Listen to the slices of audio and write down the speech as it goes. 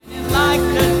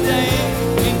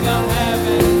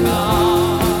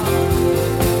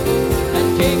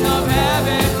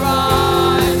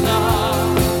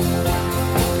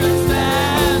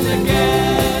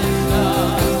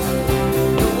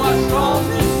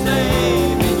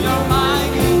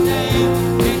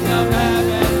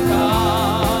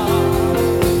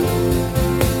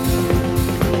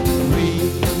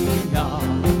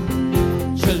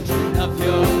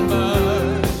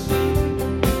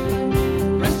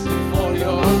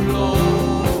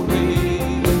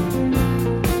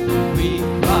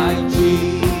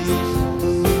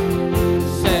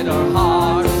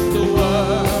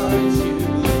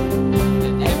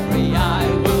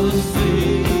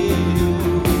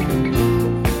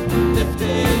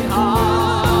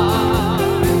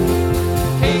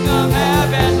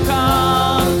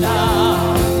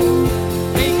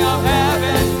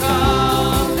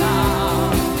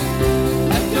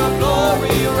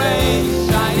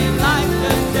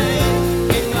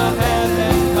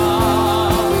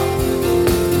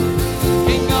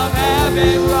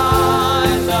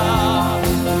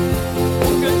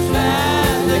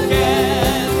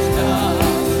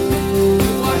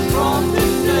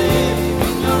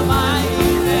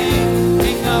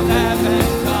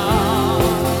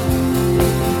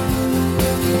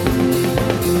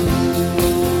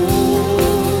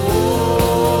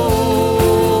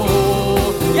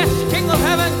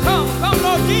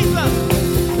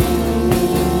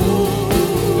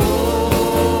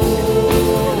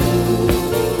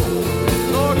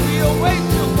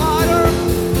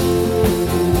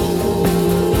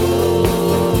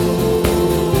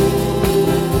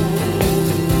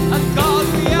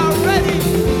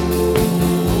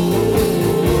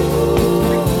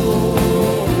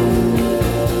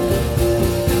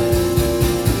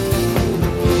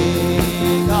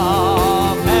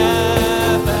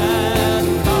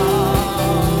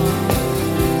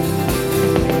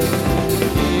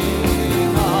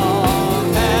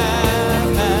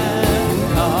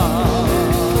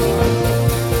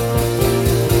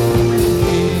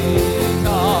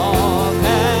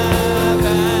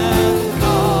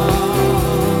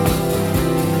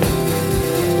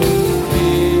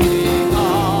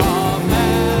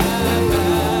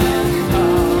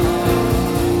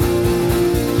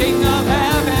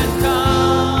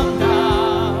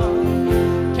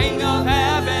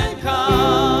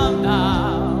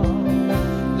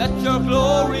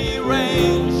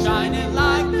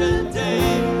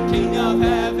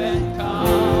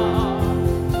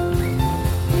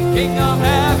King of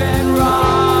heaven,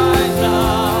 rise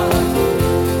up.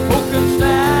 Who can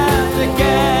stand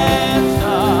against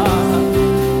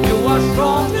us? You are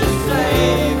strong to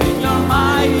save in your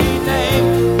mighty name.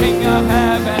 King of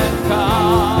heaven,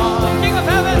 come. King of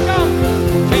heaven, come.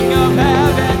 King of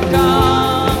heaven,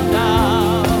 come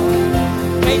down.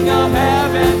 King of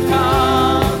heaven,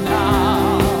 come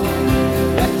down.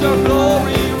 Let your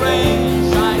glory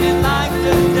reign, shining like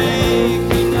the day.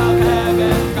 King of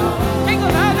heaven, come. King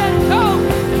of heaven, come.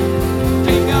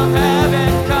 King of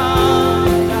heaven,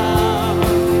 come down.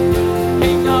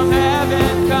 King of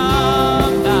heaven,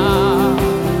 come down.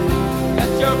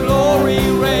 Let your glory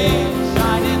reign,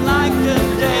 shining like the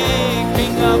day.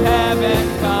 King of heaven,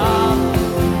 come.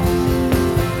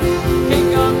 King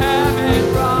of heaven,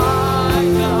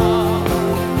 rise up.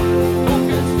 Who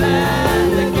can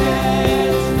stand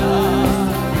against us?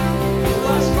 You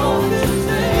are strong to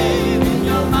save in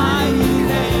your mighty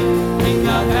name. King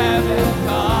of heaven,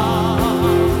 come.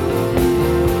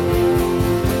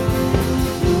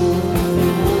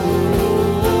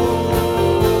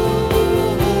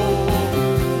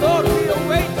 Lord, we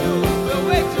await you. We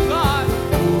await you, God.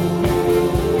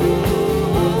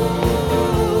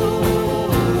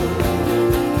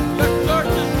 Your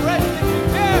church is ready to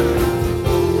prepare.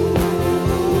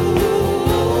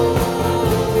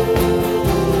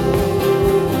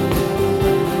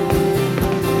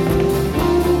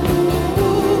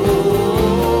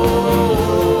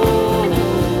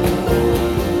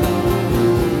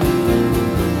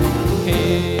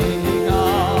 King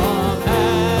of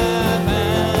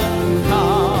heaven,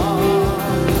 come.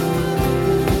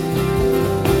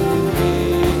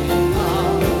 King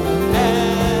of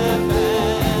heaven,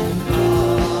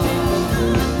 come.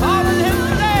 Honor him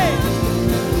today.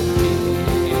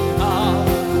 King of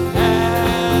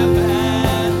heaven,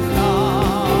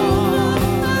 come.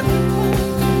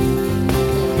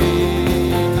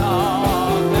 King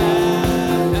of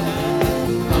heaven,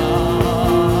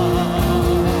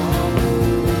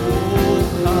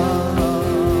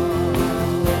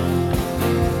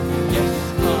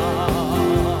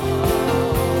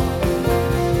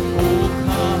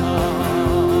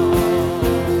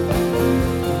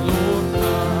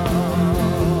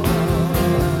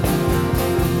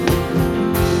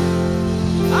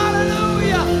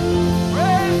 Hallelujah!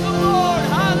 Praise the Lord!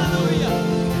 Hallelujah!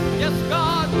 Yes,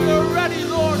 God, we are ready,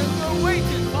 Lord, and we're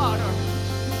waiting, Father,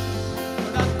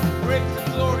 for that great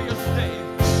and glorious day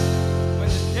when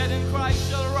the dead in Christ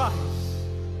shall rise,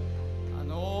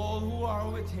 and all who are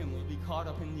with him will be caught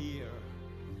up in the air.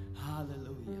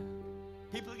 Hallelujah.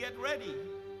 People get ready.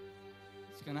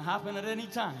 It's going to happen at any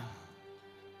time.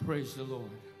 Praise the Lord.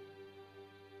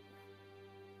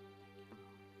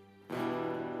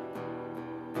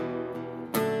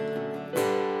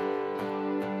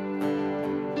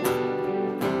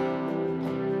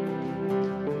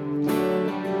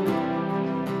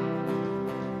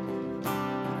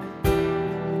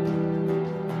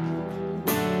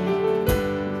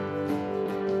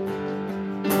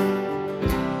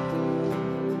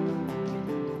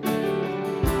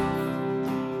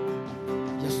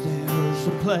 Yes, there's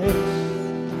a place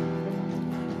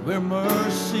where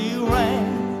mercy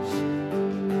reigns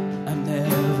and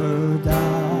never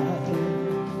dies.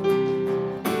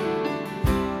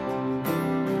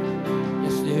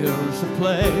 Yes, there's a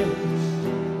place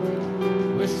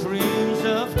where streams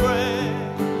of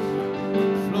grace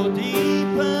flow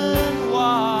deep and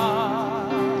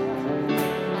wide,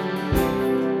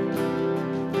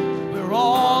 where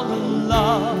all the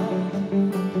love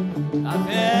I've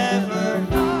ever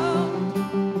known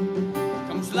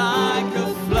comes like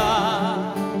a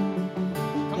flood,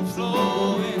 comes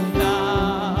flowing down.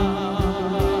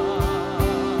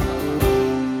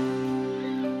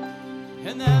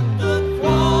 And then the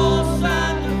cross,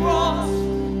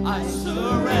 I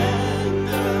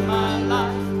surrender my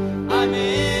life. I'm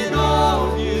in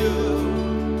all of you.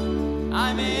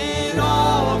 I'm in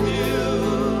all of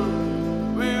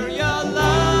you. Where your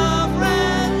love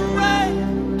ran red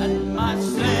and my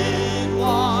sin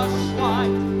washed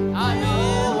white. I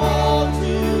owe all to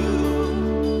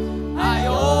you. I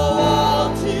owe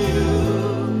all to you,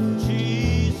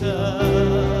 Jesus.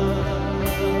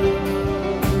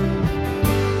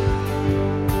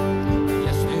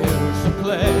 Yes, there's a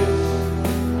place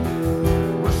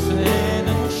where sin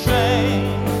and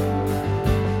shame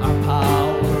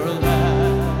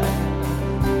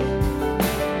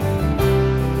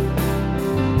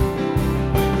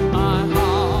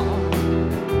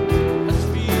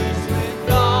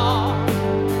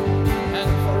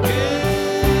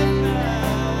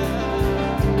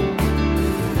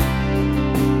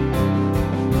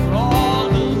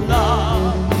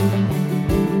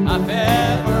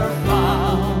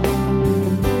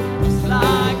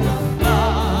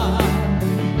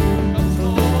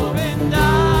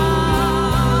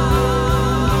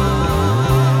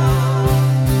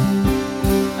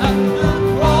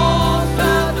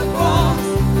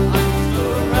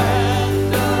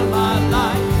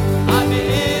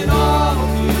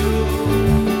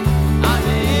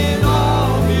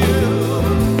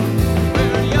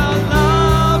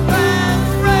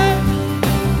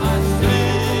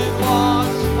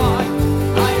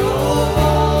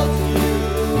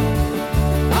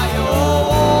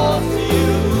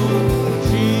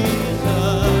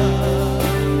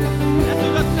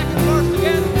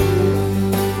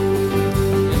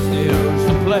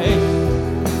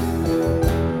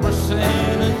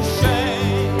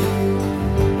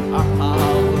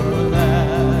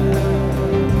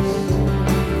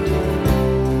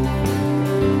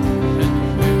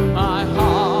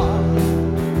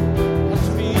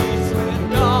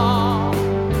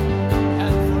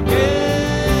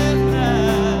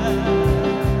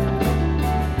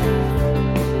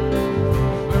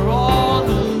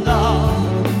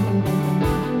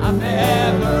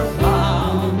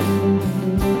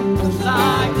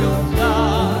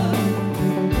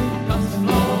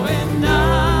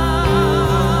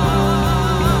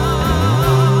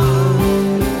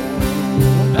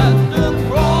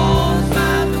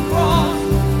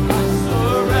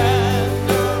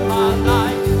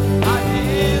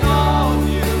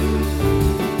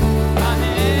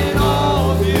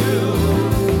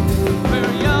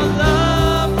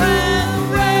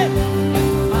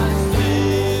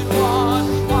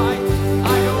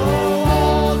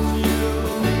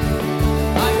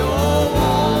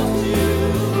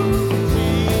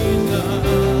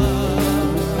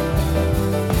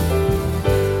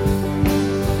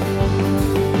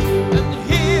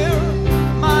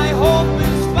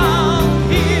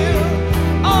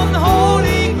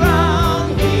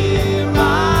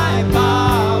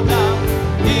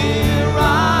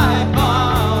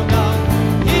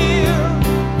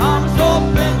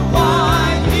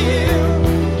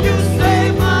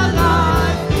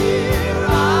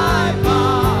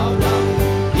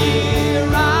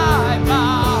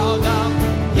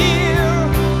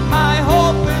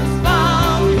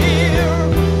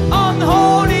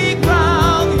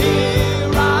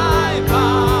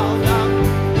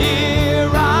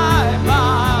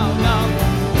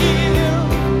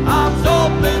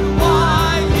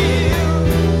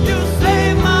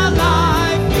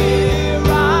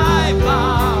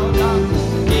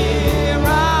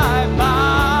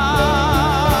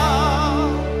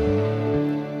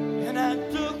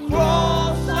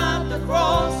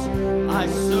I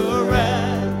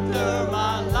surrender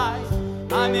my life.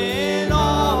 I'm in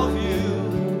awe of you.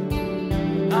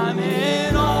 I'm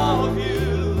in awe of you.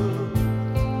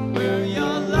 Where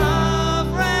your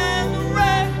love ran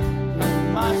red,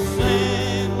 my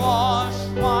sin washed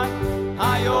white.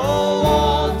 I owe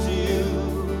all to you.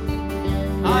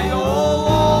 I owe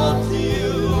all to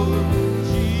you,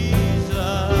 Jesus.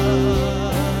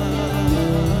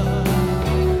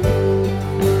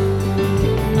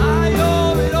 I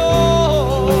owe it all,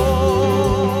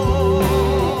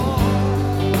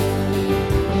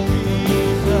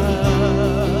 Jesus.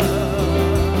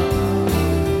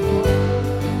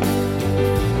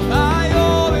 I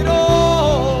owe it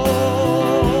all.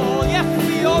 Yes,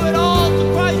 we owe it all to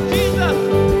Christ Jesus.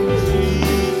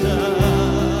 Jesus.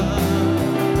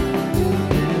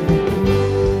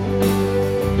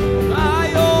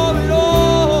 I owe it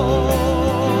all,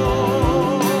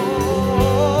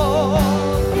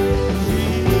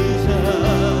 Jesus.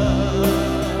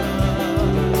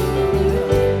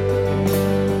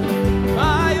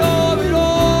 I owe it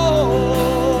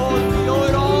all. We owe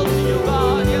it all to you,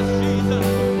 God. Yes, Jesus.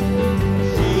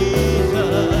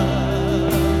 Jesus.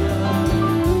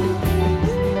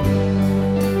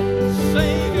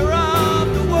 Savior of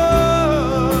the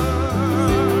world.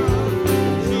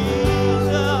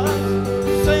 Jesus.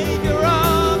 Savior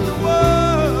of the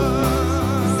world.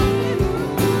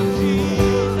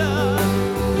 Jesus.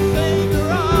 Savior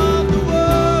of the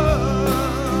world.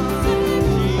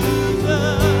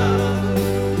 Jesus.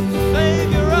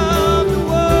 Savior of the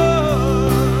world.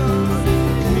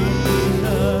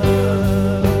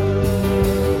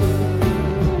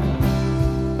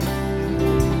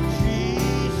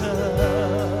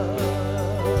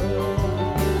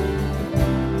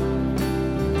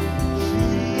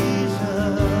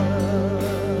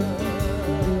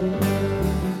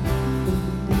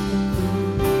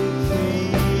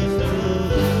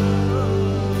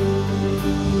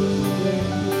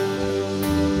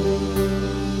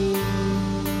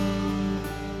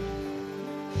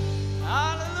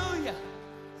 Hallelujah.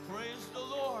 Praise the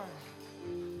Lord.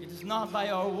 It is not by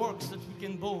our works that we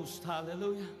can boast.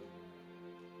 Hallelujah.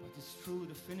 But it's through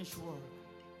the finished work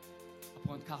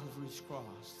upon Calvary's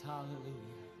cross. Hallelujah.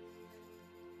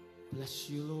 Bless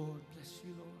you, Lord. Bless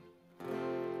you, Lord.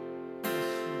 Bless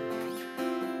you.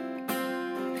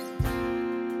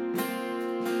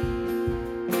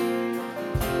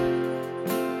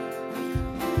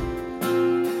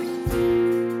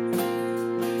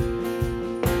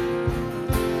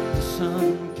 The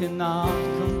sun cannot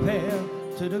compare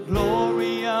to the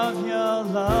glory of your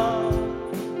love.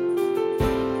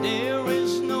 There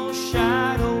is no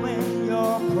shadow in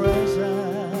your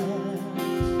presence.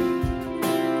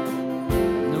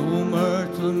 No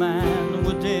mortal man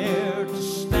would dare to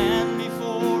stand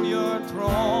before your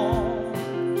throne,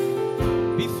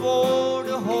 before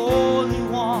the Holy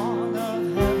One of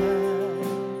heaven.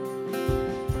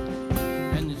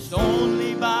 And it's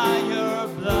only by your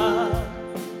blood,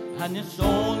 and it's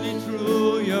only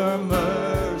through your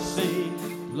mercy,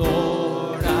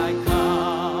 Lord, I come.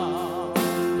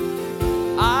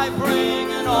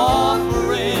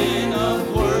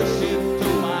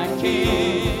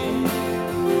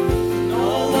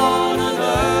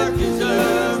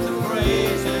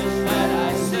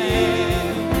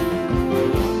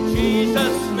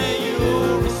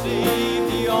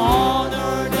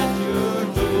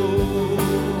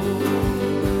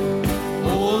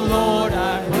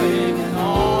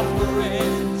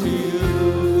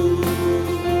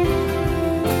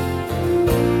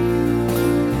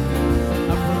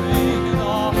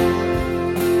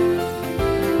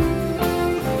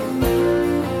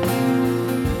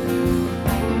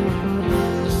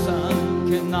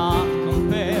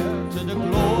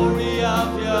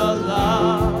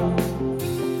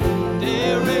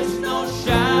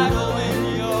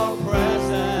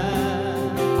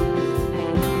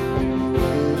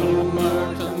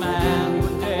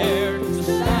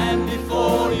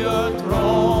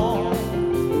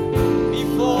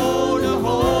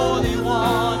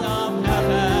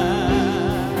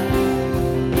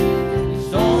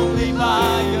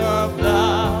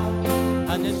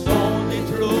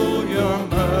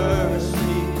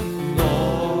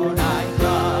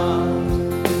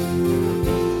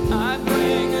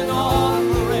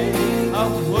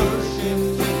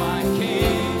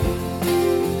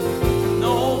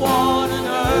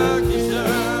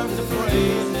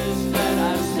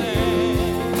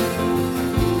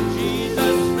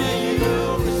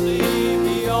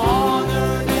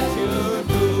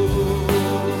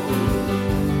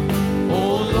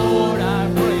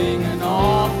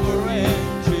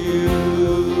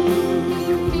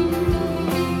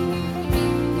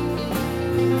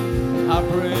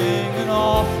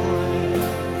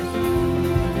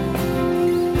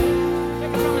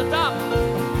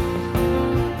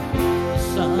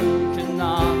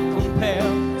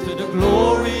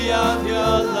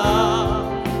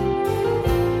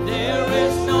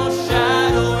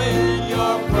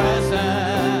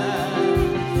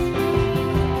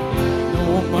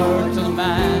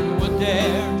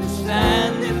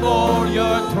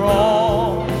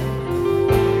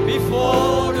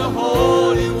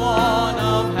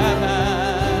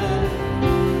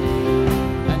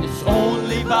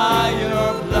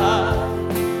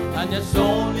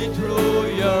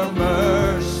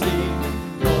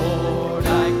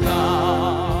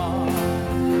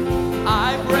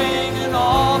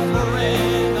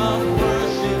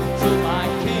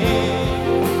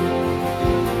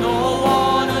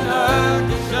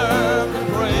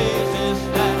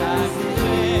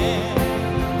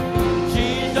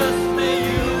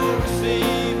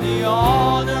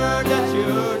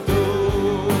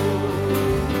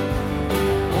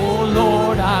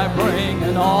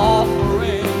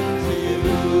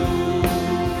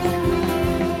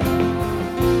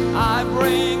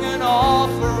 bring an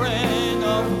offering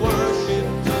of worship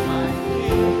to my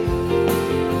King.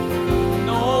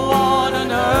 No one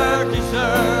on earth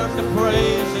deserves the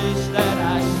praises that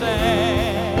I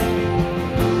sing.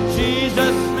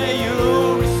 Jesus, may you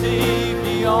receive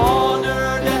the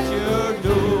honor that you're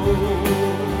due.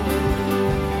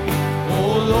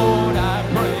 Oh Lord, I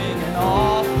bring an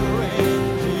offering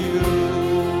to you.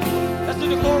 Let's do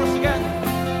the chorus again.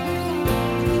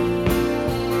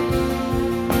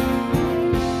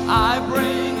 I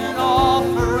bring an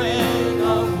offering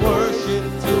of worship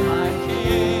to my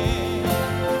King.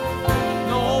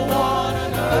 No one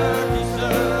on earth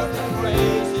deserves the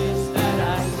praises that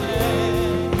I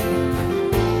sing.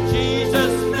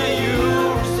 Jesus, may you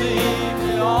receive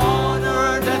the honor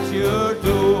that you're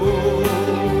due.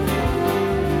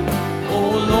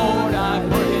 Oh Lord, I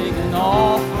bring an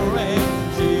offering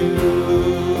to you.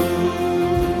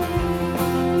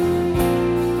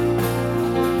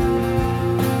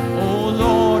 Oh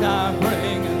Lord, I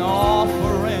bring an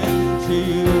offering to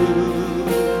you.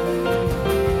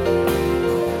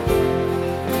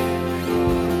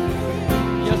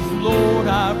 Yes, Lord,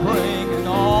 I bring an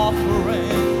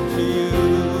offering to you.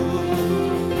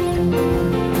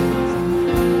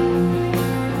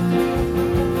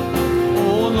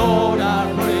 Oh Lord,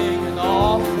 I bring an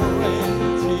offering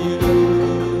to you.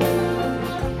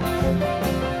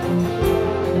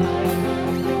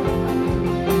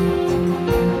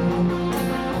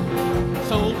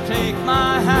 So take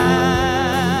my hands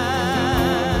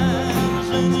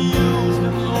and use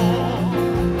them, Lord.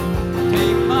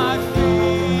 Take my feet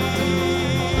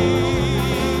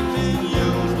and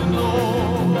use them,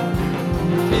 Lord.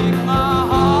 Take my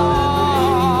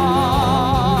heart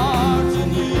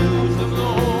and use them,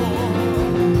 Lord.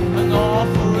 An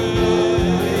offering.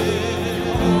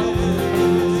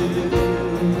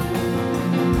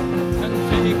 And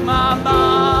take my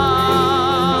mind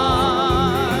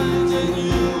and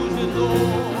use it,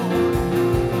 Lord.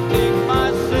 Take my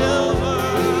silver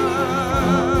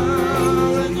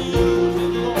and use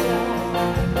it, Lord.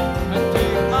 And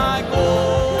take my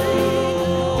gold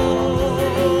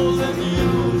and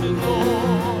use it,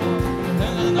 Lord.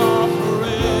 And an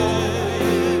offering,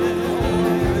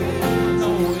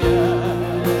 oh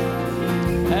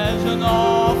yeah, as an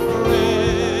offering,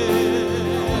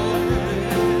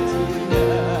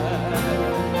 yeah,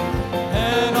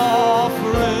 an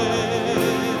offering,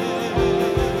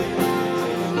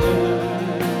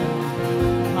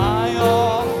 my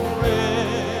offering,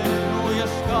 oh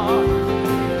yes, God.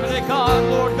 Today, God,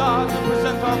 Lord God, we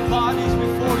present our bodies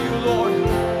before you, Lord,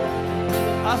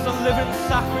 as a living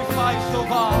sacrifice, oh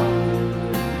God.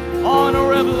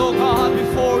 Honorable, oh God,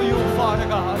 before you, Father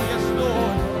God. Yes,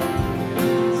 Lord.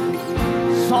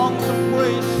 Songs of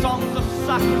praise, songs of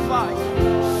sacrifice,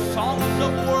 songs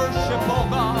of worship, oh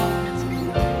God.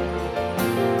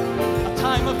 A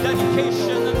time of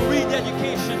dedication and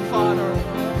rededication, Father.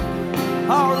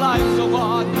 Our lives, oh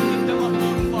God, we lift them up to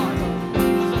you, Father,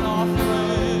 as an offering.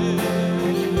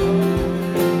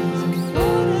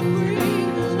 Lord, I bring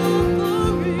an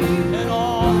offering. An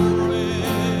offering.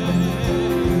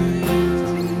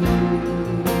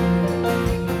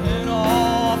 An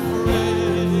offering.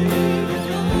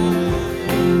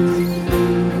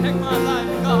 Take my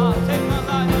life, God. Take my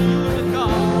life and use it,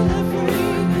 God. I bring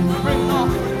an We bring an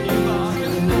offering to you, God.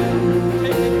 Yes, Lord.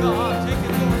 Take it, God. Take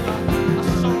it, Lord God. I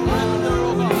surrender,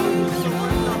 oh God. We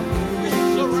surrender. We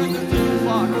surrender to you,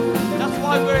 Father. That's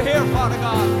why we're here, Father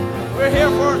God. We're here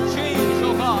for a change,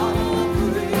 oh God.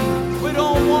 We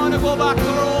don't want to go back to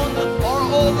our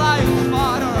old lives,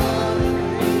 Father.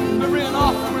 We bring an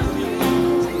offering to you,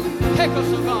 Lord. Take us,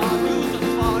 oh God. Use us,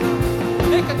 Father.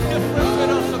 Make a difference with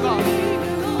us, oh God.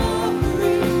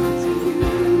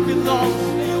 Belongs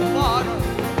to you, Father.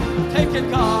 Take it,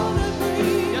 God.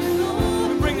 Yes,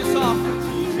 we bring this offering to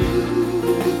you, Jesus.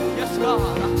 Yes,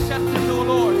 God. Accept it, oh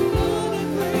Lord.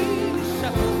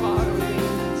 Accept it, Father.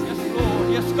 Yes, Lord.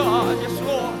 Yes, God. Yes,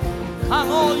 Lord. I'm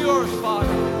all yours,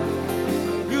 Father.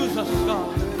 Use us,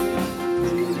 God.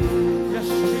 Yes,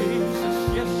 Jesus.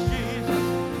 Yes, Jesus.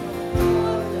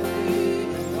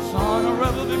 It's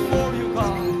honorable before you,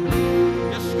 God.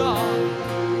 Yes, God.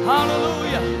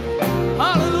 Hallelujah.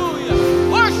 Hallelujah.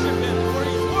 Worship him for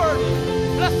he's worthy.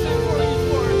 Bless him for he's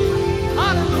worthy.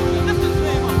 Hallelujah. Lift his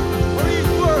name up for he's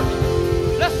worthy.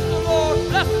 Bless the Lord.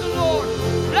 Bless the Lord.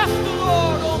 Bless the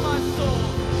Lord, oh my soul.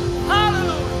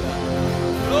 Hallelujah.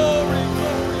 Glory,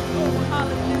 glory, glory.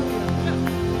 Hallelujah.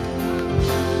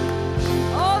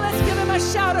 Oh, let's give him a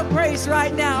shout of praise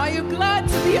right now. Are you glad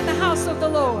to be in the house of the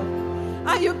Lord?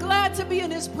 Are you glad to be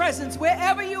in his presence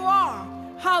wherever you are?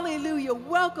 Hallelujah.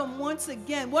 Welcome once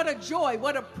again. What a joy,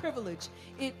 what a privilege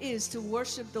it is to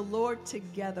worship the Lord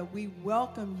together. We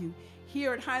welcome you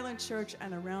here at Highland Church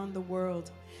and around the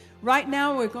world. Right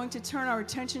now, we're going to turn our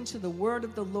attention to the word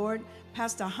of the Lord.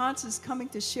 Pastor Hantz is coming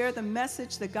to share the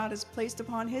message that God has placed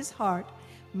upon his heart,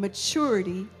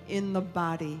 maturity in the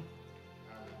body.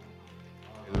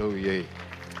 Hallelujah.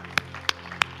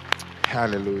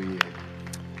 Hallelujah.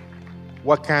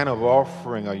 What kind of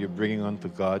offering are you bringing unto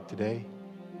God today?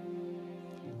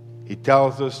 He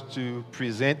tells us to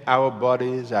present our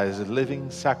bodies as a living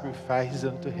sacrifice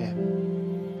unto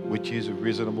Him, which is a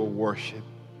reasonable worship.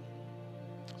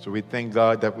 So we thank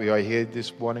God that we are here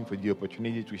this morning for the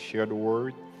opportunity to share the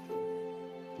word.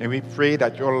 And we pray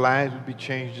that your lives will be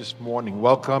changed this morning.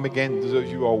 Welcome again, those of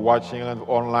you who are watching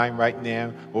online right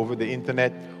now, over the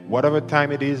internet. Whatever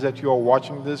time it is that you are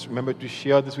watching this, remember to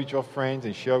share this with your friends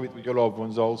and share it with your loved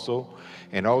ones also.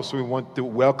 And also we want to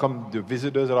welcome the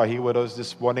visitors that are here with us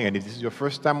this morning. And if this is your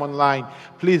first time online,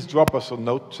 please drop us a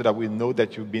note so that we know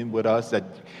that you've been with us.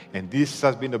 And this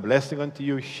has been a blessing unto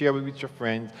you. Share it with your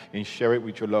friends and share it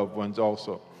with your loved ones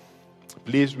also.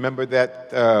 Please remember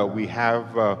that we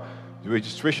have... the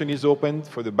registration is open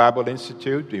for the Bible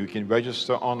Institute. You can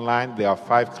register online. There are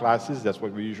 5 classes. That's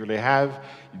what we usually have.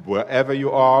 Wherever you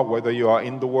are, whether you are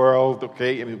in the world,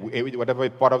 okay, whatever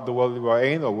part of the world you are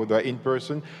in, or whether in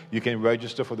person, you can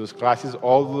register for those classes.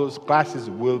 All those classes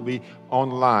will be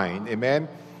online. Amen?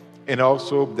 And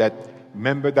also that,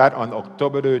 remember that on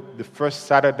October, the first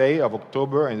Saturday of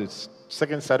October and the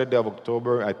second Saturday of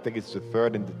October, I think it's the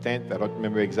 3rd and the 10th, I don't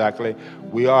remember exactly,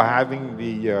 we are having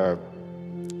the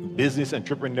Business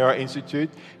Entrepreneur Institute.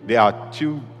 There are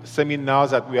 2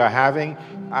 seminars that we are having.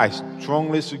 I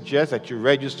strongly suggest that you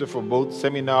register for both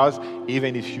seminars,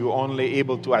 even if you're only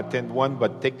able to attend one,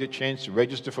 but take the chance to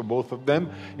register for both of them.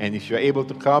 And if you're able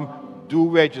to come, do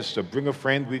register. Bring a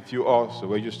friend with you also.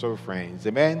 Register with friends.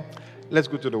 Amen? Let's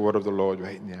go to the word of the Lord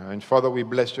right now. And Father, we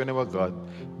bless your name, O God.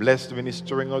 Bless the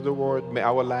ministering of the word. May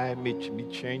our life be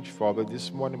changed, Father,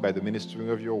 this morning by the ministering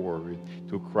of your word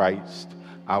to Christ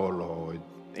our Lord.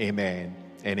 Amen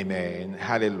and amen.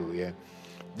 Hallelujah.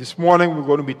 This morning we're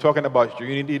going to be talking about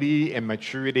unity and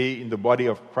maturity in the body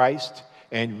of Christ.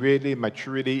 And really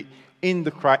maturity in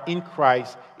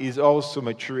Christ is also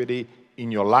maturity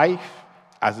in your life.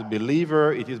 As a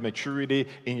believer, it is maturity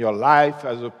in your life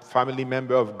as a family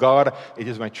member of God. It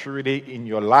is maturity in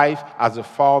your life as a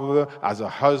father, as a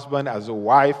husband, as a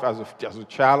wife, as a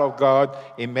child of God.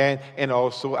 Amen. And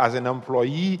also as an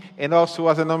employee and also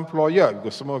as an employer,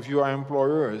 because some of you are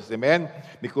employers. Amen.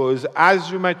 Because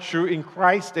as you mature in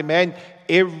Christ, amen,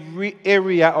 every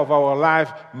area of our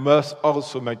life must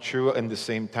also mature in the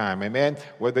same time. Amen?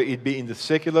 Whether it be in the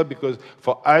secular, because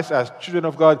for us as children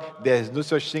of God, there is no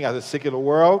such thing as a secular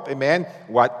world. Amen?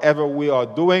 Whatever we are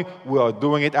doing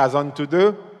it as unto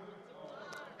the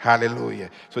Hallelujah.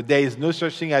 So there is no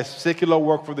such thing as secular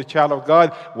work for the child of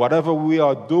God. Whatever we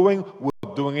are doing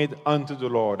it unto the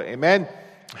Lord. Amen?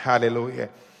 Hallelujah.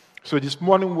 So this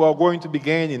morning we are going to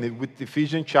begin with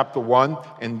Ephesians chapter 1,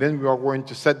 and then we are going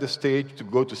to set the stage to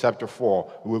go to chapter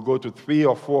 4. We'll go to 3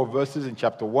 or 4 verses in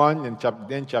chapter 1, and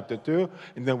then chapter 2,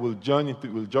 and then we'll jump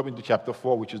into chapter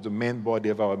 4, which is the main body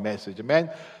of our message. Amen?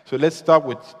 So let's start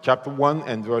with chapter 1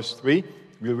 and verse 3.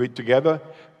 We'll read together.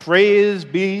 Praise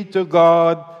be to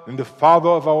God and the Father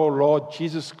of our Lord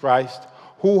Jesus Christ,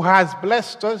 who has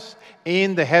blessed us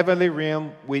in the heavenly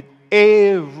realm with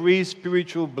every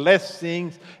spiritual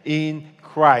blessing in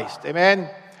Christ. Amen?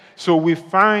 So we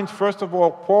find, first of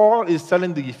all, Paul is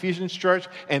telling the Ephesians church,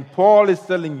 and Paul is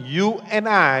telling you and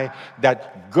I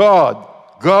that God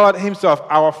himself,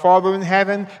 our Father in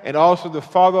heaven, and also the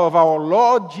Father of our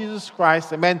Lord Jesus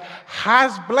Christ, amen,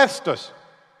 has blessed us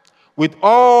with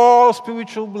all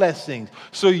spiritual blessings.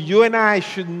 So you and I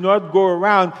should not go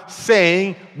around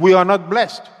saying we are not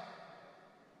blessed.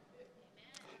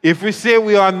 If we say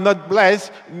we are not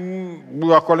blessed,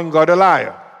 we are calling God a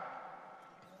liar.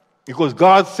 Because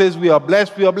God says we are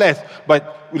blessed, we are blessed.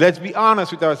 But let's be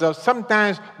honest with ourselves.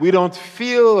 Sometimes we don't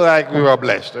feel like we are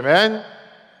blessed. Amen?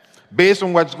 Based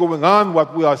on what's going on,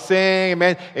 what we are saying,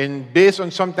 amen, and based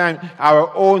on sometimes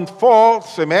our own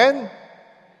faults, amen?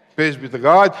 Praise be to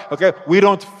God. Okay, we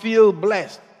don't feel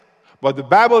blessed. But the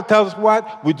Bible tells us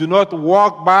what? We do not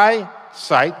walk by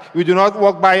sight. We do not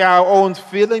walk by our own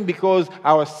feeling, because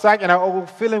our sight and our own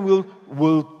feeling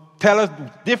will tell us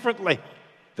differently.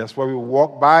 That's why we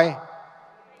walk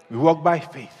by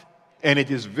faith. And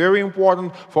it is very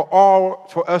important for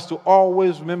us to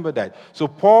always remember that. So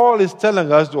Paul is telling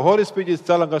us, the Holy Spirit is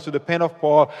telling us through the pen of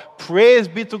Paul, praise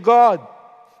be to God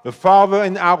The Father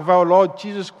and of our Lord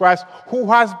Jesus Christ,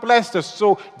 who has blessed us.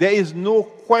 So there is no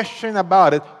question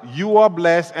about it. You are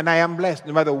blessed and I am blessed,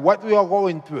 no matter what we are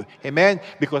going through. Amen?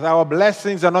 Because our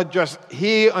blessings are not just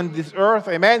here on this earth.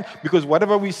 Amen? Because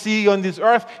whatever we see on this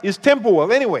earth is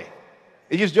temporal anyway.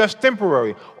 It is just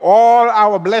temporary. All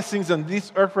our blessings on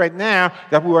this earth right now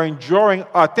that we are enjoying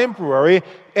are temporary.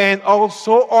 And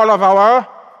also all of our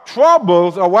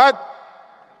troubles are what?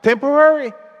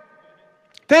 Temporary.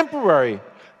 Temporary.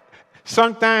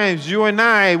 Sometimes you and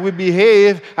I, we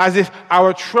behave as if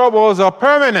our troubles are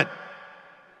permanent.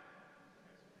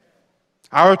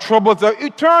 Our troubles are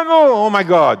eternal. Oh my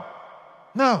God.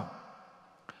 No.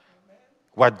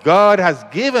 What God has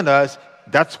given us,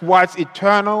 that's what's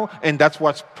eternal and that's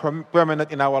what's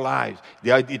permanent in our lives.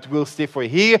 It will stay for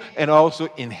here and also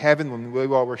in heaven when we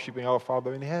are worshiping our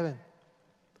Father in heaven.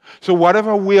 So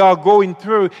whatever we are going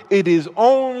through, it is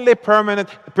only permanent,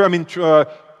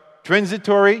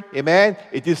 transitory, amen?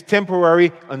 It is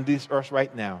temporary on this earth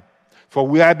right now. For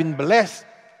we have been blessed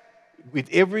with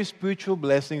every spiritual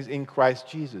blessings in Christ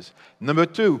Jesus. Number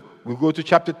 2, we go to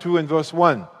chapter 2 and verse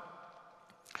 1.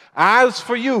 As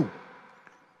for you,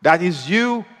 that is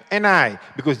you and I,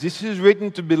 because this is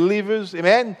written to believers,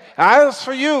 amen? As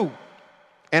for you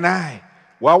and I,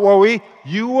 what were we?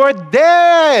 You were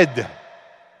dead.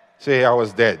 Say, I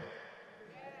was dead.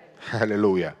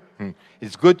 Hallelujah.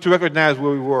 It's good to recognize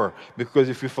where we were, because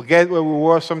if we forget where we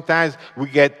were, sometimes we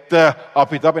get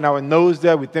up in our nose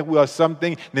there. We think we are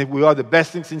something, then we are the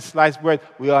best things in sliced bread.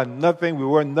 We are nothing. We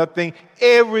were nothing.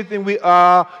 Everything we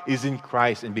are is in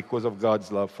Christ and because of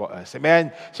God's love for us.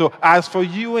 Amen? So as for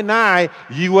you and I,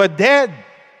 you were dead.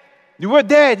 You were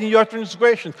dead in your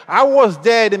transgressions. I was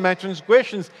dead in my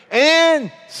transgressions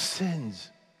and sins.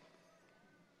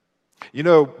 You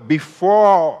know,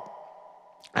 before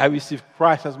I received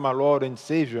Christ as my Lord and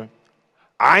Savior,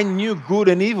 I knew good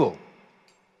and evil.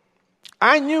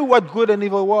 I knew what good and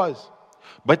evil was.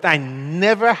 But I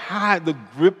never had the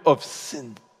grip of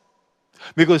sin.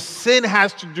 Because sin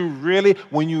has to do really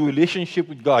when you relationship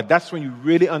with God. That's when you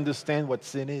really understand what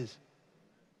sin is.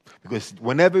 Because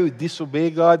whenever you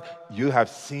disobey God, you have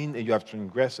sinned and you have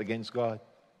transgressed against God.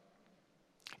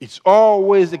 It's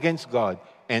always against God.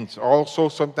 And it's also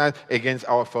sometimes against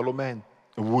our fellow man,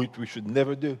 which we should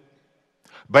never do.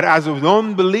 But as a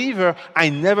non-believer, I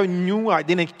never knew, I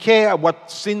didn't care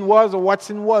what sin was or what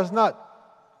sin was not.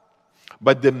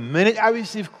 But the minute I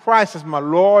received Christ as my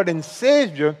Lord and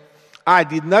Savior, I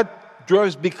did not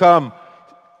just become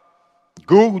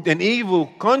good and evil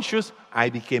conscious, I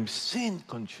became sin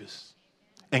conscious,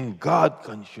 and God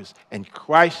conscious, and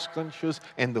Christ conscious,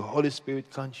 and the Holy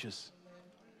Spirit conscious.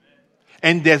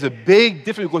 And there's a big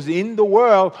difference, because in the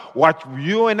world, what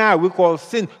you and I, we call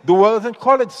sin, the world doesn't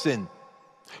call it sin.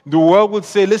 The world would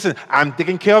say, listen, I'm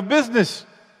taking care of business.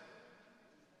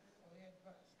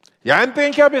 Yeah, I'm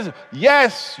taking care of business.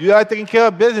 Yes, you are taking care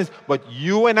of business, but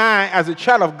you and I, as a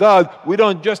child of God, we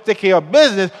don't just take care of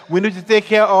business, we need to take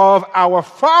care of our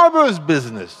Father's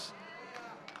business.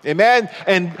 Amen?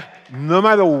 And no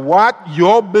matter what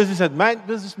your business and my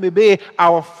business may be,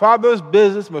 our Father's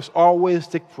business must always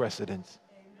take precedence.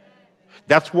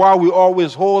 That's why we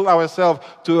always hold ourselves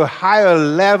to a higher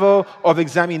level of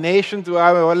examination, to a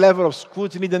higher level of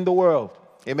scrutiny than the world.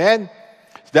 Amen?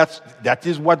 That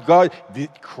is what God did.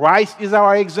 Christ is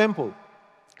our example.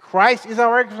 Christ is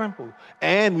our example.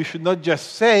 And we should not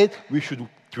just say it, we should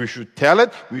tell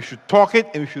it, we should talk it,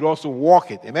 and we should also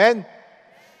walk it. Amen?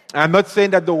 I'm not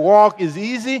saying that the walk is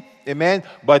easy, amen,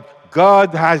 but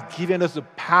God has given us the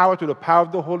power, through the power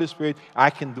of the Holy Spirit. I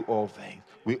can do all things.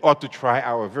 We ought to try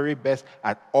our very best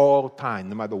at all times,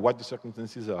 no matter what the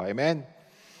circumstances are. Amen?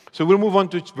 So we'll move on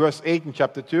to verse 8 in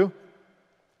chapter 2.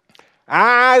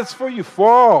 As for you,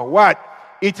 for what?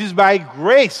 It is by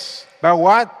grace. By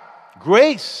what?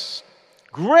 Grace.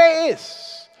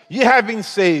 Grace. You have been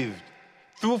saved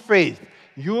through faith.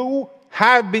 You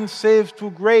have been saved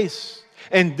through grace.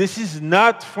 And this is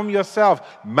not from yourself.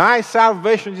 My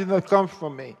salvation did not come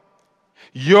from me.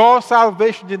 Your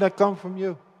salvation did not come from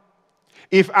you.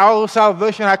 If our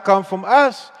salvation had come from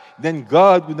us, then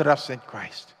God would not have sent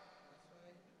Christ.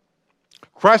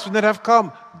 Christ would not have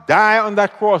come, die on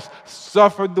that cross,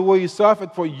 suffered the way He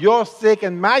suffered for your sake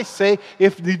and my sake,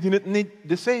 if we didn't need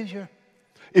the Savior.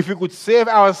 If we could save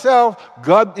ourselves,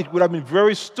 God, it would have been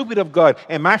very stupid of God.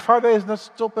 And my Father is not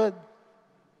stupid.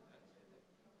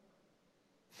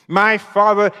 My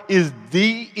Father is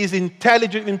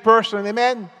intelligent in person.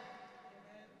 Amen?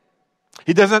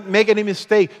 He doesn't make any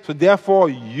mistake. So therefore,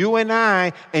 you and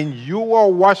I, and you are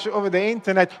watching over the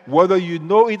internet, whether you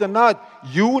know it or not,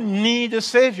 you need a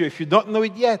Savior if you don't know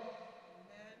it yet.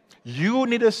 You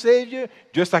need a Savior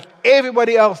just like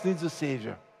everybody else needs a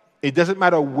Savior. It doesn't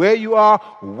matter where you are,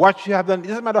 what you have done. It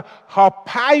doesn't matter how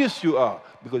pious you are,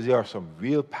 because there are some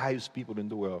real pious people in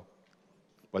the world.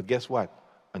 But guess what?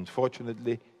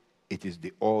 Unfortunately,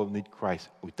 they all need Christ.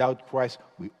 Without Christ,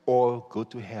 we all go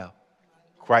to hell.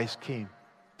 Christ came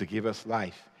to give us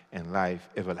life and life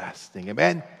everlasting.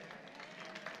 Amen?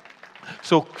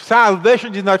 So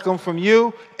salvation did not come from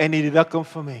you, and it did not come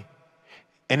from me.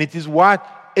 And it is what?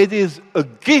 It is a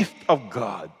gift of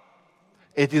God.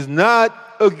 It is not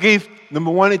a gift.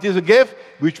 Number one, it is a gift,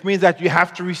 which means that you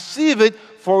have to receive it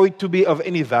for it to be of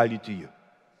any value to you.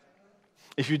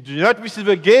 If you do not receive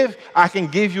a gift, I can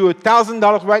give you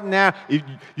 $1,000 right now. If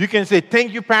you can say,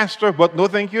 thank you, Pastor, but no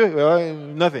thank you,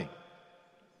 nothing.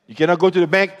 You cannot go to the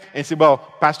bank and say, well,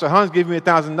 Pastor Hans gave me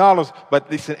 $1,000,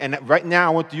 but listen, and right now I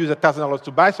want to use $1,000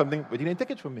 to buy something, but he didn't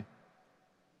take it from me.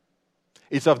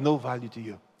 It's of no value to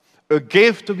you. A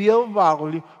gift to be of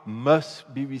value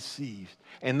must be received.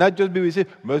 And not just be received,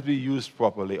 must be used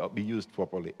properly, or be used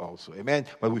properly also. Amen?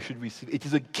 But we should receive it. It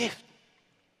is a gift.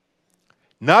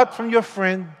 Not from your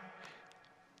friend,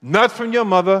 not from your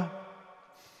mother,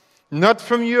 not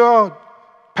from your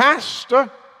pastor,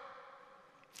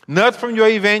 not from your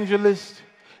evangelist,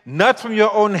 not from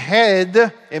your own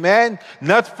head, amen?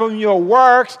 Not from your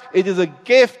works. It is a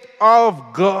gift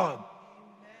of God.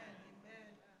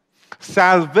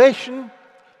 Salvation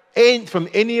ain't from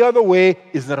any other way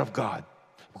is not of God.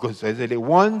 Because there's only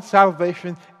one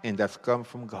salvation, and that's come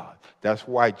from God. That's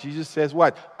why Jesus says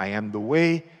what? I am the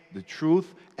way, the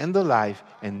truth, and the life,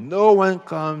 and no one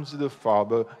comes to the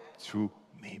Father through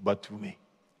me, but through me.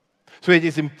 So it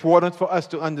is important for us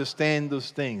to understand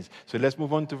those things. So let's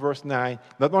move on to verse 9.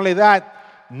 Not only that,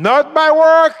 not by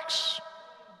works.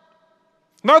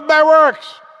 Not by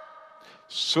works.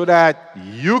 So that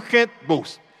you can't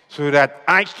boast. So that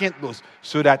I can't boast.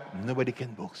 So that nobody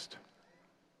can boast.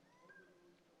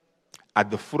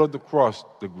 At the foot of the cross,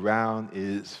 the ground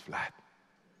is flat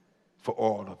for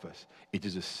all of us. It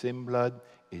is the same blood.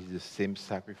 It is the same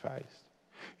sacrifice.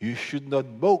 You should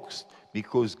not boast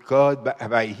because God,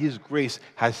 by His grace,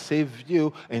 has saved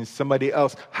you and somebody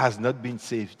else has not been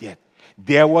saved yet.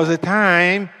 There was a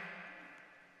time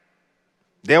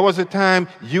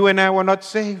you and I were not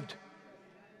saved.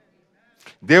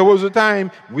 There was a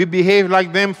time we behaved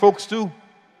like them folks too.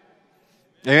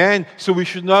 Amen. So we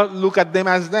should not look at them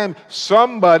as them.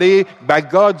 Somebody, by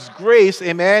God's grace,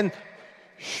 amen,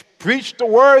 preached the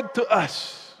word to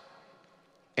us.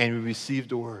 And we received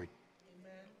the word.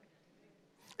 Amen.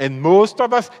 And most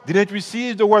of us didn't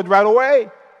receive the word right away.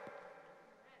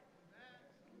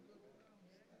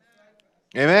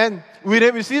 Amen. We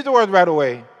didn't receive the word right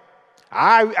away.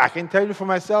 I can tell you for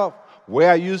myself,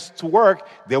 where I used to work,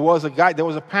 there was a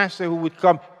pastor who would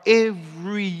come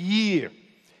every year.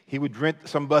 He would rent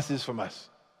some buses from us.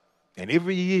 And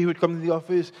every year he would come to the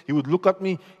office, he would look at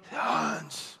me,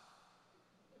 Hans,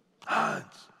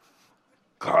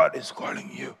 God is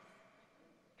calling you.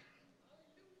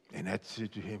 And I'd say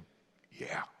to him,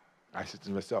 yeah. I said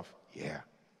to myself, yeah.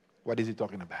 What is he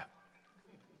talking about?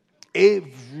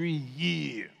 Every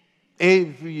year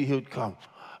he would come,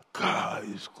 God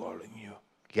is calling you.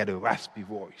 He had a raspy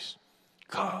voice.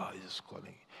 God is calling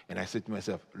you. And I said to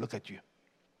myself, look at you.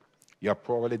 You're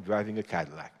probably driving a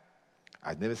Cadillac.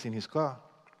 I'd never seen his car.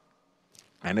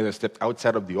 I never stepped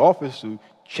outside of the office to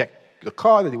check the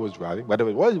car that he was driving,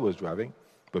 whatever it was he was driving,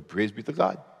 but praise be to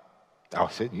God. I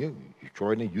said, you're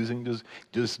using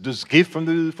those gifts from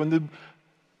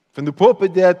the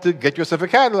pulpit there to get yourself a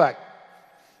Cadillac.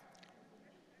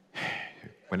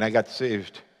 When I got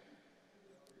saved,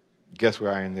 guess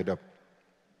where I ended up?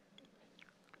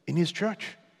 In his church.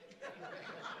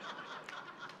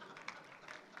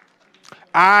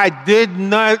 I did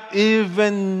not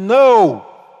even know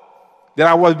that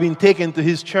I was being taken to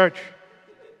his church.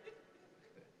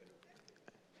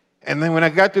 And then when I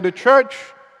got to the church,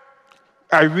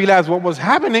 I realized what was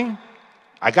happening.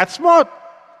 I got smart.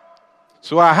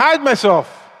 So I hid myself.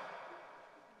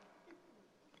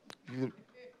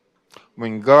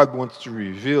 When God wants to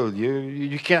reveal you,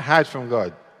 you can't hide from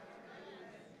God.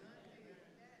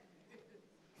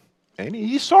 And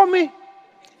he saw me.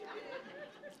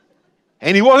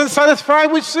 And he wasn't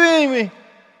satisfied with seeing me.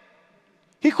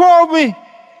 He called me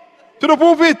to the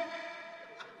pulpit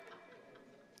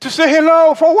to say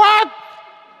hello. For what?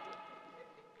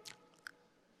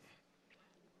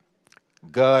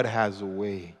 God has a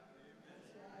way.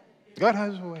 God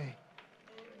has a way.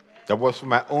 That was for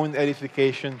my own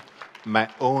edification, my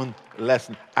own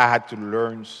lesson. I had to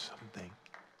learn something.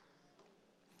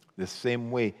 The same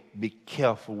way, be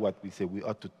careful what we say. We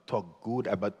ought to talk good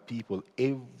about people,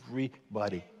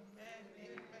 everybody.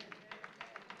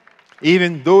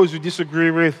 Even those you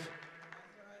disagree with.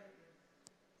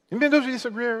 Even those you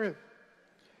disagree with.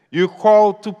 You're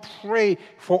called to pray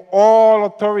for all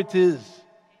authorities.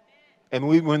 And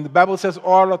when the Bible says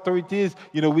all authorities,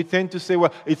 we tend to say,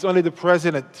 well, it's only the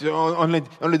president, only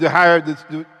the higher.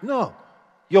 No,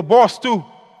 your boss too.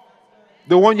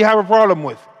 The one you have a problem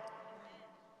with.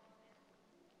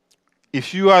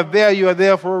 If you are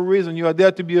there for a reason. You are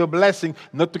there to be a blessing,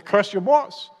 not to curse your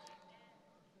boss.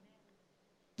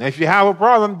 Now, if you have a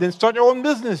problem, then start your own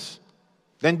business.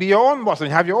 Then be your own boss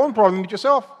and have your own problem with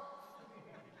yourself.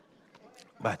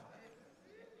 But,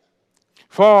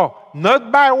 for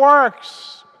not by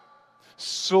works,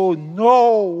 so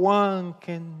no one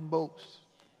can boast.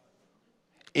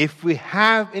 If we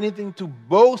have anything to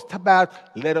boast about,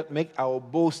 let us make our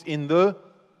boast in the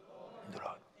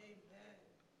Lord.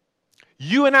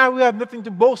 You and I, we have nothing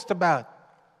to boast about.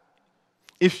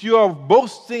 If you are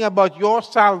boasting about your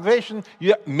salvation,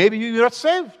 maybe you're not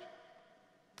saved.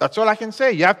 That's all I can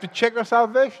say. You have to check your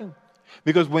salvation.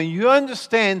 Because when you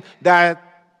understand that,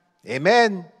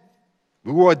 amen,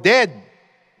 we were dead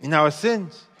in our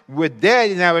sins. We were dead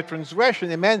in our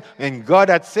transgression, amen, and God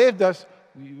had saved us,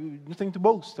 nothing to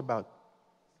boast about.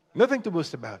 Nothing to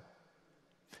boast about.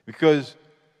 Because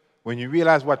when you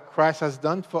realize what Christ has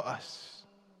done for us,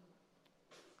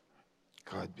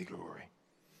 God be glory.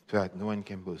 So that no one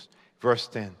can boast. Verse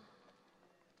 10.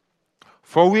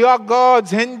 For we are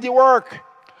God's handiwork.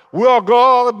 We are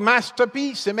God's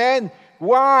masterpiece. Amen.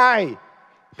 Why?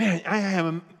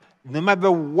 Man, no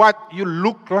matter what you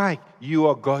look like, you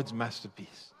are God's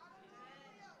masterpiece.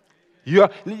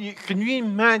 Can you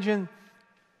imagine?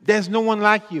 There's no one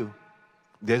like you.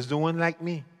 There's no one like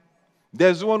me.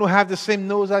 There's no one who has the same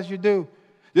nose as you do.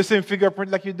 The same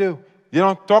fingerprint like you do. You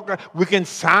don't talk. We can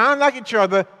sound like each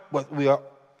other, but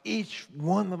each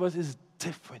one of us is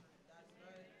different.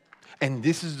 And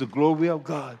this is the glory of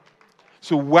God.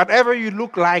 So whatever you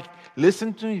look like,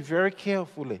 listen to me very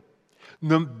carefully.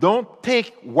 Don't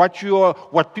take what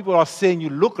people are saying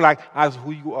you look like as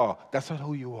who you are. That's not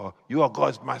who you are. You are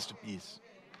God's masterpiece.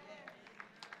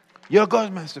 You're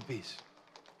God's masterpiece.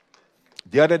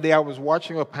 The other day I was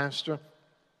watching a pastor.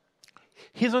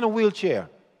 He's on a wheelchair.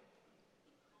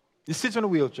 He sits on a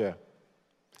wheelchair.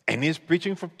 And he's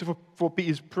preaching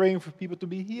he's praying for people to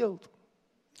be healed.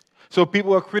 So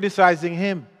people are criticizing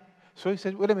him. So he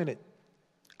said, wait a minute.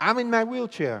 I'm in my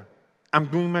wheelchair. I'm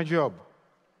doing my job.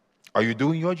 Are you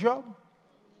doing your job?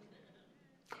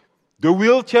 The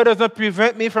wheelchair does not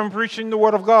prevent me from preaching the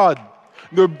word of God.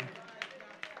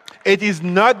 It is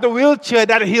not the wheelchair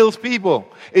that heals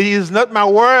people. It is not my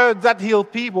words that heal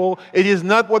people. It is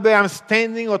not whether I'm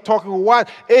standing or talking or what.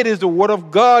 It is the word of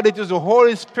God. It is the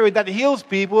Holy Spirit that heals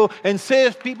people and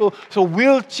saves people. So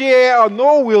wheelchair or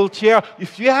no wheelchair,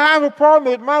 if you have a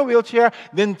problem with my wheelchair,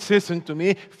 then listen to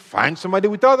me. Find somebody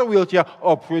without a wheelchair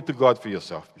or pray to God for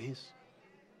yourself, please.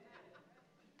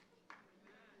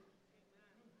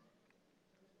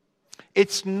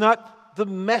 It's not the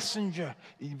messenger.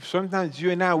 Sometimes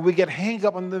you and I, we get hung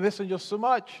up on the messenger so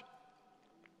much.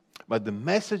 But the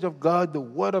message of God, the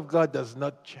word of God does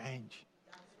not change.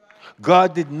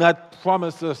 God did not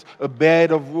promise us a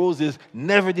bed of roses.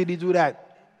 Never did he do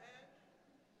that.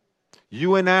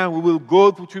 You and I, we will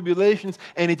go through tribulations,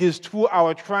 and it is through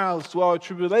our trials, through our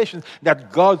tribulations,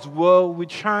 that God's word will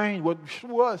shine, what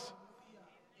show us.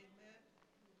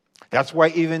 That's why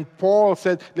even Paul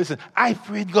said, listen, I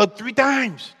prayed God 3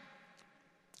 times.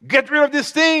 Get rid of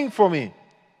this thing for me.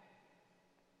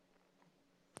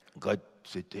 God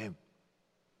said to him,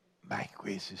 my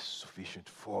grace is sufficient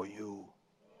for you.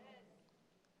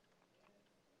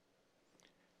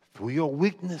 Through your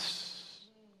weakness,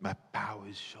 my power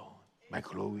is shown. My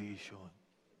glory is shown.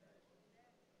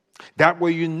 That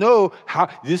way you know how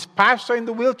this pastor in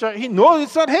the wheelchair, he knows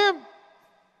it's not him.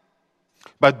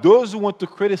 But those who want to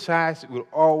criticize will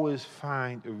always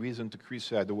find a reason to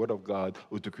criticize the word of God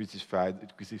or to criticize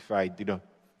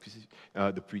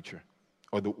the preacher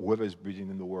or whoever is preaching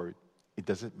in the word. It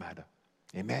doesn't matter.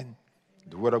 Amen.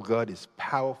 The word of God is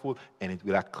powerful and it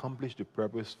will accomplish the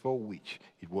purpose for which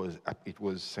it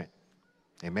was sent.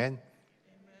 Amen.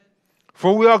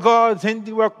 For we are God's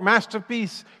handiwork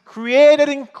masterpiece, created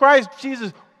in Christ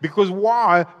Jesus. Because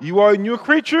why? You are a new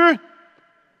creature.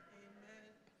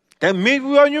 That means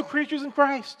we are new creatures in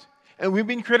Christ. And we've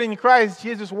been created in Christ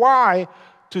Jesus. Why?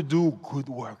 To do good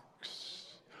works,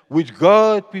 which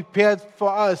God prepared for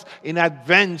us in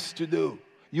advance to do.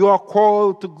 You are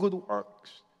called to good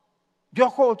works. You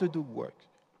are called to do works.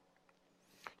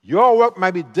 Your work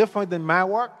might be different than my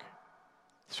work.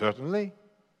 Certainly.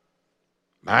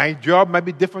 My job might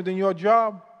be different than your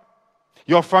job.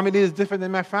 Your family is different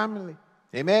than my family.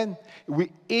 Amen?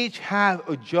 We each have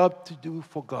a job to do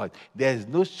for God. There's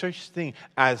no such thing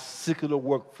as secular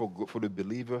work for the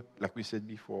believer, like we said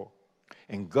before.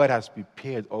 And God has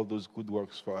prepared all those good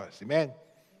works for us. Amen?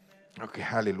 Okay,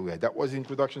 hallelujah. That was the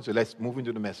introduction, so let's move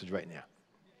into the message right now.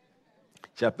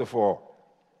 Chapter 4.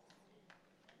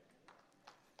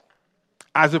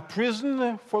 As a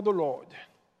prisoner for the Lord.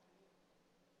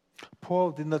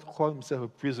 Paul did not call himself a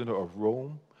prisoner of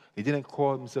Rome. He didn't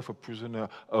call himself a prisoner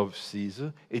of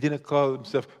Caesar. He didn't call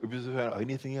himself a prisoner of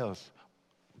anything else,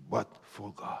 but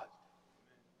for God.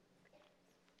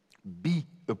 Be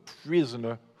a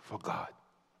prisoner for God.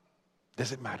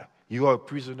 Doesn't matter. You are a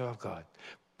prisoner of God.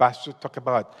 Pastor talked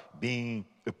about being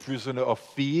a prisoner of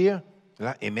fear.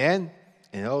 Amen.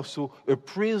 And also a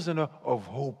prisoner of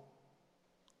hope.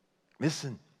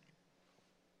 Listen.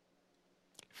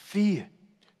 Fear.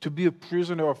 To be a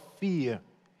prisoner of fear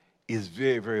is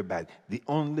very, very bad. The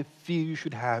only fear you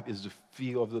should have is the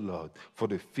fear of the Lord. For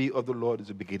the fear of the Lord is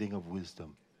the beginning of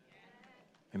wisdom.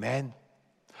 Amen.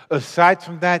 Aside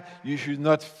from that, you should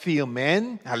not fear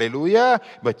men, hallelujah,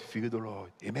 but fear the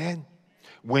Lord. Amen.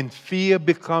 When fear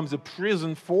becomes a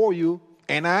prison for you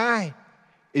and I,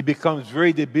 it becomes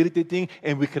very debilitating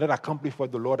and we cannot accomplish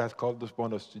what the Lord has called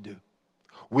upon us to do.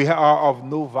 We are of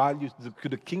no value to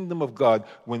the kingdom of God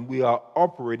when we are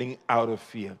operating out of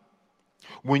fear.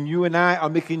 When you and I are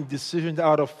making decisions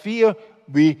out of fear,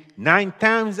 9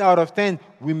 times out of 10,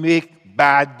 we make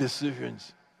bad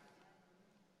decisions.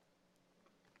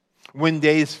 When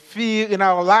there is fear in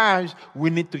our lives, we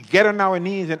need to get on our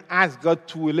knees and ask God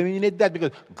to eliminate that,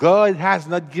 because God has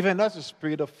not given us a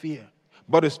spirit of fear,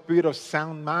 but a spirit of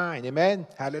sound mind. Amen?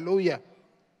 Hallelujah.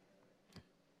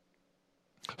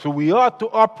 So we ought to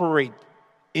operate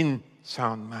in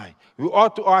sound mind. We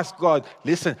ought to ask God,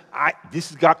 listen,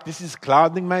 this is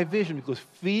clouding my vision, because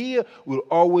fear will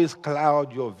always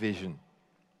cloud your vision,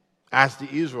 as the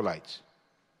Israelites.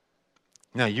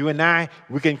 Now, you and I,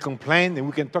 we can complain and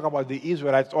we can talk about the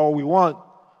Israelites all we want,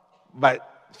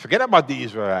 but forget about the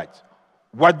Israelites.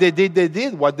 What they did, they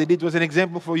did. What they did was an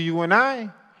example for you and I.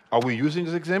 Are we using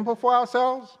this example for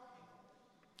ourselves?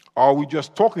 Or are we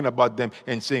just talking about them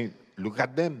and saying, look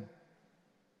at them?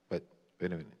 But wait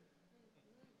a minute.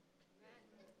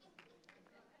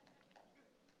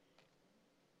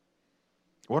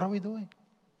 What are we doing?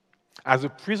 As a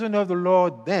prisoner of the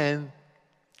Lord, then,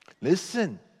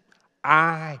 listen,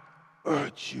 I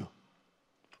urge you.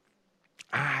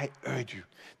 I urge you.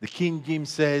 The King James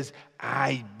says,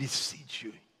 I beseech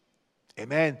you.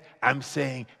 Amen. I'm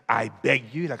saying, I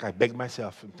beg you, like I beg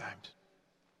myself sometimes.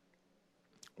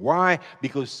 Why?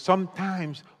 Because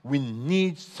sometimes we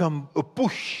need a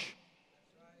push.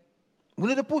 We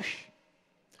need a push.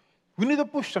 We need a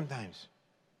push sometimes.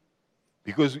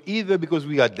 Either because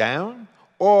we are down,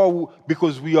 or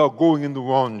because we are going in the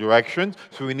wrong direction,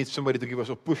 so we need somebody to give us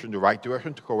a push in the right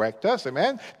direction to correct us.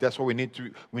 Amen. That's what we need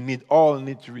to. We all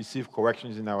need to receive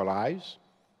corrections in our lives,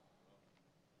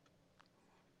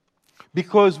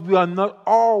 because we are not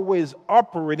always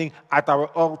operating at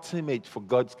our ultimate for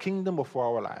God's kingdom or for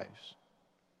our lives.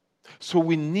 So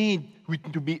we need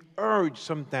to be urged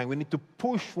sometimes. We need to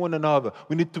push one another.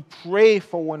 We need to pray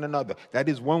for one another. That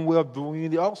is one way of doing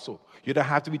it also. You don't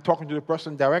have to be talking to the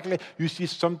person directly. You see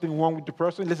something wrong with the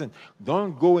person, listen,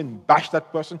 don't go and bash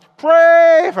that person.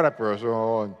 Pray for that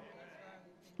person.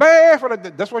 Pray for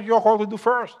that. That's what you're called to do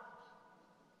first.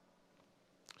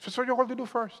 That's what you're called to do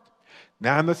first.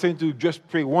 Now, I'm not saying to just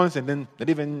pray once and then not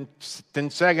even 10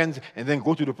 seconds and then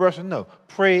go to the person. No.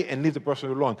 Pray and leave the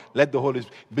person alone. Let the Holy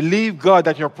Spirit. Believe God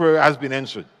that your prayer has been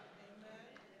answered.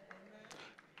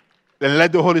 Then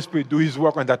let the Holy Spirit do His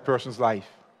work on that person's life.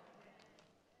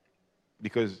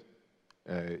 Because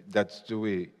that's the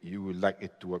way you would like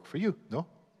it to work for you, no?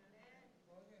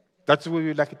 That's the way you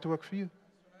would like it to work for you.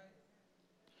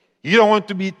 You don't want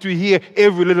to hear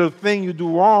every little thing you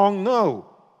do wrong, no.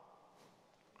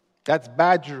 That's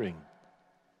badgering.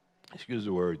 Excuse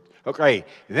the word. Okay,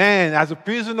 then as a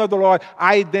prisoner of the Lord,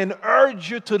 I then urge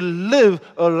you to live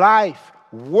a life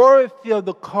worthy of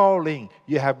the calling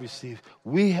you have received.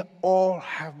 We all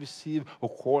have received a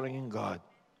calling in God.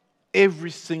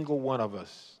 Every single one of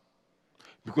us.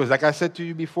 Because like I said to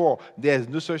you before, there's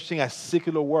no such thing as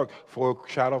secular work for a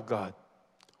child of God.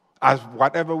 As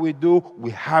whatever we do, we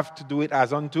have to do it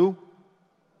as unto,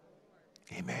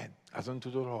 amen, as unto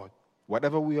the Lord.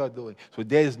 Whatever we are doing. So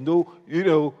there's no,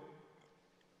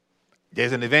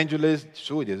 there's an evangelist,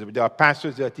 sure, there are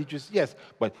pastors, there are teachers, yes.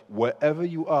 But wherever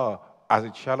you are as a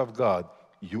child of God,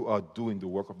 you are doing the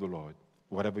work of the Lord.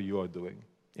 Whatever you are doing.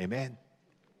 Amen.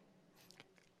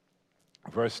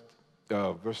 Verse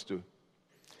 2.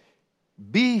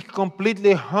 Be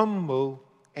completely humble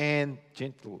and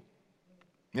gentle.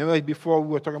 Remember before we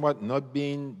were talking about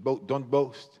don't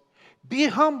boast. Be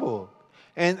humble.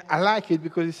 And I like it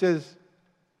because it says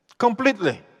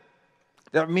completely.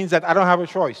 That means that I don't have a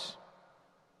choice.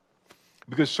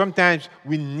 Because sometimes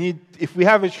if we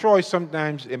have a choice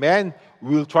sometimes, amen,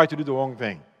 we'll try to do the wrong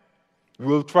thing.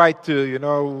 We'll try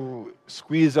to,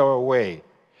 squeeze our way.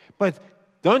 But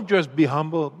don't just be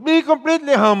humble. Be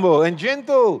completely humble and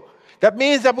gentle. That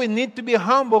means that we need to be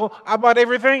humble about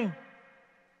everything.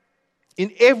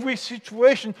 In every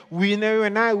situation, we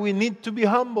need to be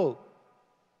humble.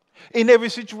 In every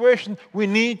situation, we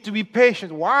need to be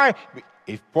patient. Why?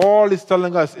 If Paul is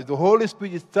telling us, if the Holy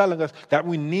Spirit is telling us that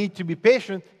we need to be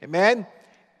patient, amen,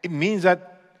 it means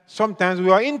that sometimes we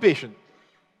are impatient.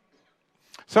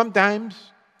 Sometimes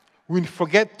we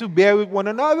forget to bear with one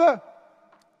another.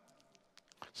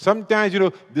 Sometimes,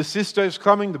 the sister is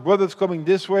coming, the brother is coming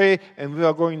this way, and we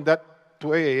are going that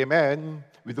way, amen.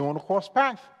 We don't want to cross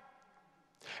paths.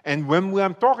 And when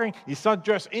I'm talking, it's not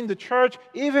just in the church,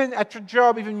 even at your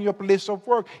job, even in your place of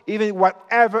work, even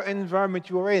whatever environment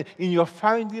you are in your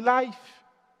family life.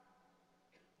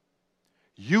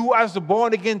 You as a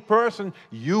born-again person,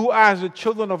 you as the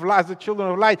children of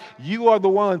light, you are the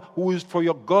one who is for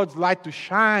your God's light to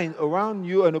shine around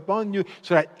you and upon you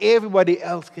so that everybody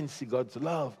else can see God's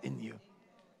love in you.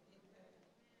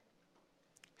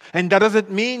 And that doesn't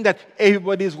mean that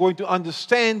everybody is going to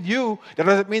understand you. That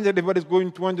doesn't mean that everybody is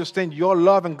going to understand your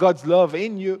love and God's love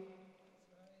in you.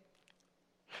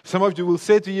 Some of you will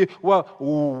say to you,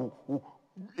 well,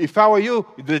 if I were you,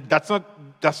 that's not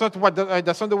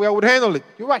the way I would handle it.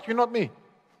 You're right, you're not me.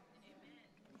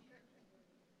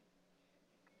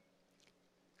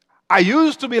 I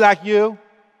used to be like you.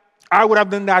 I would have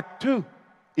done that too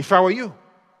if I were you.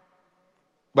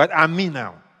 But I'm me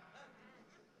now.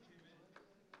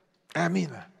 I'm me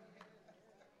now.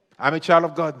 I'm a child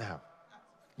of God now.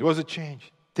 There was a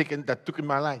change that took in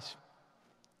my life.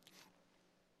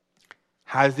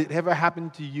 Has it ever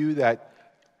happened to you that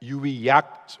you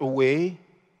react away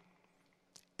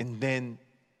and then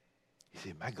you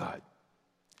say, my God,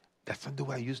 that's not the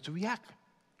way I used to react.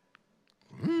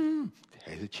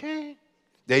 There's a change.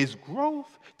 There is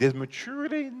growth. There's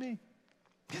maturity in me.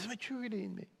 There's maturity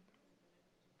in me.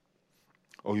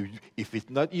 Or if it's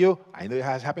not you, I know it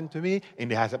has happened to me,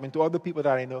 and it has happened to other people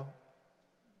that I know.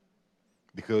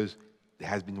 Because there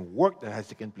has been work that has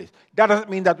taken place. That doesn't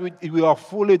mean that we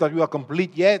are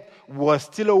complete yet. We're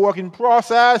still a work in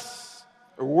process,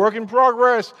 a work in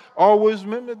progress. Always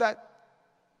remember that.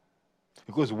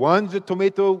 Because once the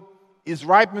tomato is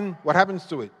ripened, what happens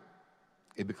to it?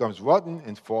 It becomes rotten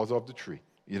and falls off the tree.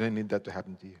 You don't need that to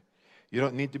happen to you. You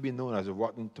don't need to be known as a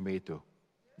rotten tomato.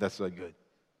 That's not good.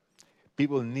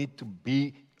 People need to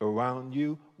be around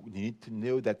you. You need to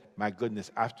know that, my goodness,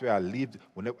 after I leave,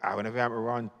 whenever I'm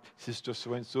around sister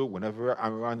so-and-so, whenever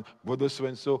I'm around brother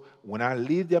so-and-so, when I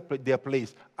leave their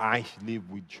place, I live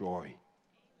with joy.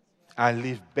 I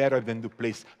live better than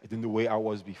the way I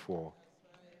was before.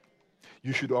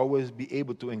 You should always be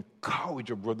able to encourage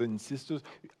your brothers and sisters.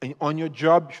 And on your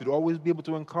job, you should always be able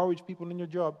to encourage people in your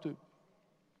job too.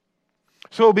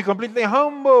 So be completely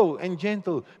humble and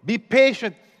gentle. Be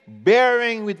patient,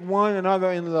 bearing with one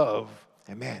another in love.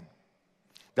 Amen.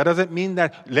 That doesn't mean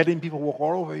that letting people walk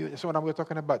all over you. That's what I'm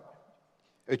talking about.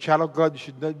 A child of God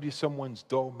should not be someone's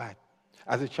doormat.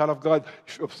 As a child of God,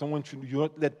 you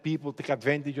not let people take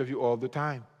advantage of you all the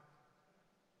time.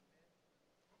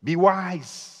 Be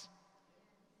wise.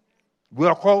 We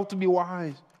are called to be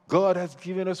wise. God has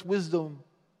given us wisdom.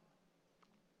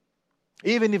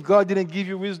 Even if God didn't give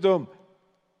you wisdom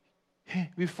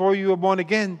before you were born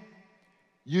again,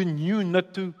 you knew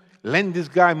not to lend this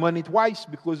guy money twice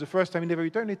because the first time he never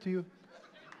returned it to you.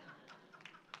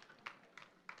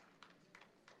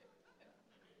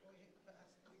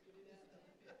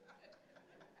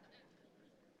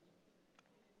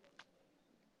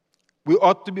 We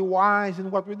ought to be wise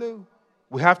in what we do.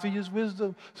 We have to use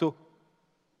wisdom. So,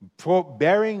 for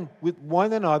bearing with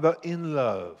one another in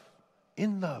love.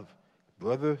 In love.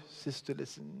 Brother, sister,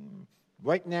 listen.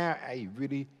 Right now,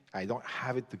 I don't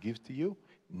have it to give to you.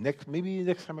 Maybe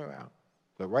next time around.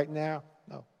 But right now,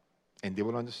 no. And they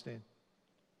will understand.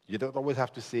 You don't always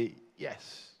have to say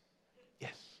yes.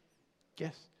 Yes.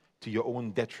 Yes. To your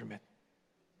own detriment.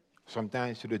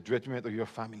 Sometimes to the detriment of your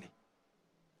family.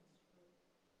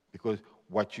 Because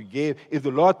what you gave, if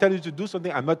the Lord tells you to do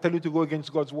something, I'm not telling you to go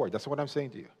against God's word. That's what I'm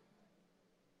saying to you.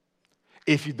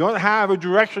 If you don't have a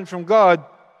direction from God,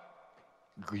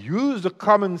 use the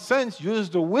common sense, use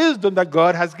the wisdom that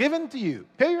God has given to you.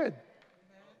 Period.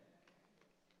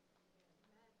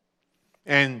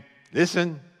 And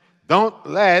Listen, don't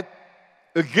let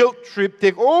a guilt trip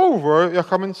take over your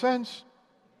common sense.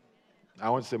 I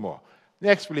want to say more.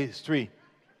 Next, please. 3.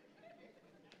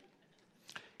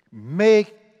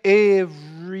 Make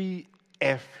every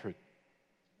effort.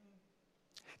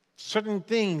 Certain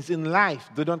things in life,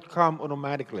 they don't come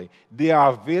automatically. They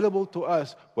are available to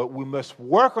us, but we must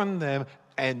work on them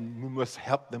and we must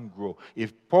help them grow.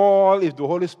 If the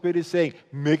Holy Spirit is saying,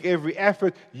 make every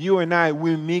effort, you and I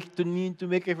will need to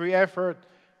make every effort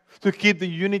to keep the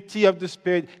unity of the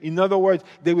Spirit. In other words,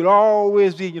 there will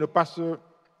always be, Pastor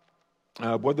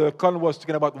Brother Colin was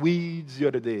talking about weeds the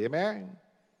other day, amen?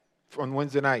 On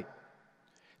Wednesday night.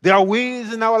 There are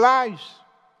weeds in our lives.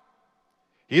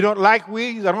 You don't like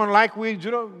weeds, I don't like weeds,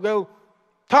 well,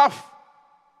 tough.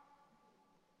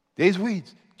 There's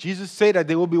weeds. Jesus said that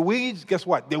there will be weeds. Guess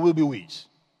what? There will be weeds.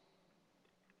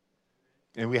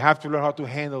 And we have to learn how to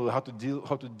handle, how to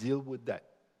deal with that.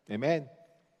 Amen.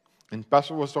 And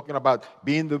Pastor was talking about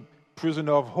being the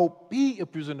prisoner of hope. Be a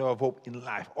prisoner of hope in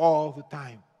life all the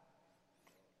time.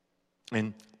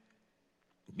 And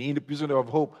being the prisoner of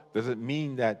hope doesn't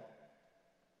mean that,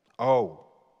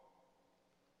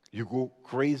 you go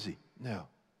crazy. No.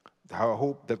 Our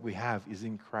hope that we have is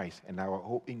in Christ, and our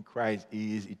hope in Christ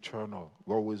is eternal.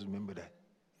 We always remember that.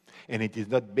 And it is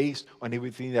not based on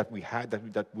everything that we had,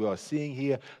 that we are seeing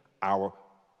here.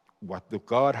 What the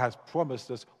God has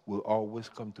promised us will always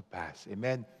come to pass.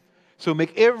 Amen. So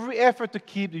make every effort to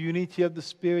keep the unity of the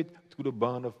Spirit through the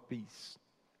bond of peace.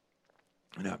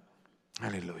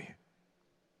 Hallelujah.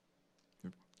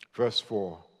 Verse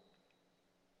 4.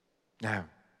 Now,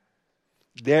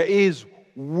 there is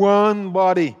one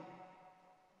body.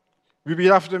 Repeat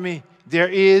after me. There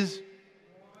is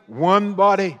one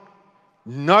body,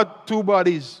 not two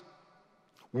bodies.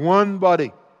 One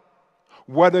body.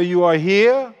 Whether you are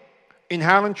here in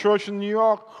Highland Church in New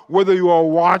York, whether you are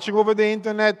watching over the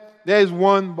internet, there is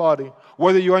one body.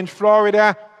 Whether you are in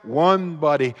Florida, one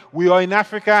body. We are in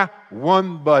Africa,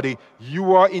 one body.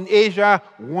 You are in Asia,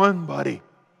 one body.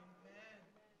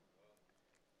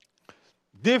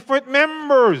 Different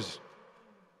members,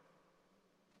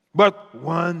 but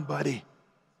one body.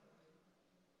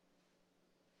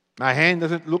 My hand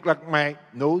doesn't look like my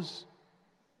nose.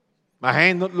 My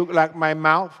hand don't look like my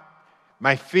mouth.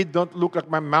 My feet don't look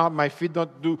like my mouth. My feet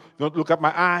don't look like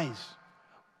my eyes.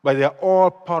 But they're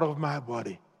all part of my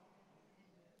body.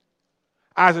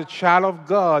 As a child of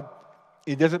God,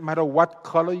 it doesn't matter what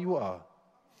color you are.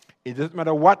 It doesn't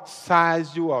matter what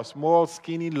size you are. Small,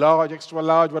 skinny, large, extra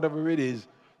large, whatever it is.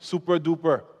 Super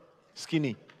duper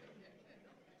skinny.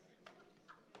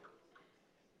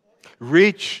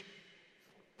 Rich,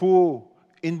 poor,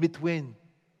 in between.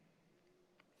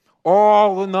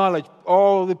 All the knowledge,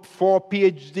 all the 4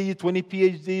 PhDs, 20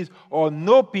 PhDs, or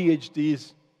no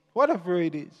PhDs, whatever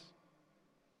it is.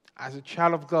 As a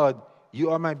child of God, you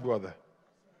are my brother.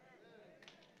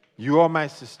 You are my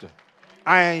sister.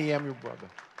 I am your brother.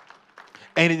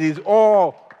 And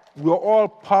we're all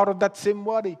part of that same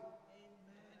body.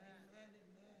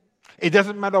 It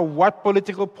doesn't matter what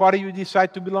political party you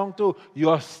decide to belong to. You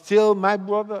are still my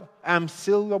brother. I'm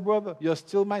still your brother. You're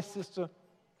still my sister.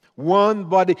 One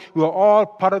body. We are all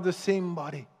part of the same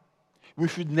body. We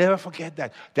should never forget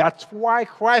that. That's why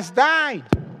Christ died.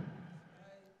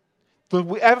 Don't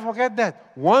we ever forget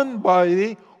that? One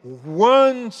body,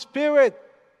 one spirit.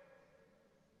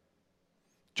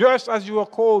 Just as you are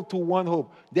called to one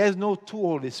hope. There's no two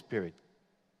Holy Spirit.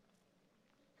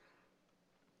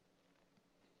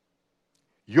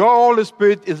 Your Holy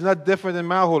Spirit is not different than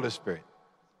my Holy Spirit.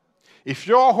 If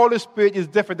your Holy Spirit is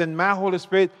different than my Holy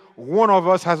Spirit, one of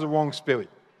us has the wrong spirit.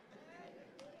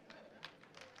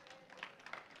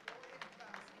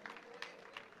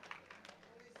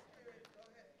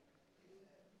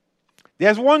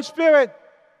 There's one spirit.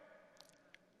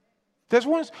 There's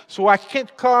one. So I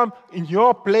can't come in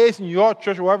your place, in your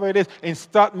church, wherever it is, and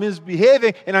start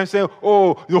misbehaving, and I'm saying,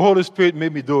 oh, the Holy Spirit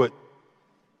made me do it.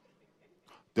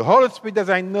 The Holy Spirit, as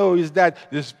I know, is that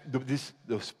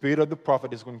the spirit of the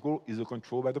prophet is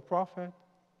controlled by the prophet.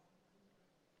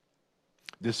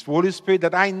 This Holy Spirit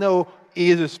that I know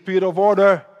is a spirit of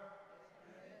order.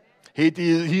 He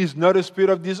is not a spirit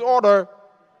of disorder.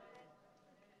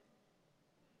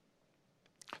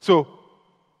 So,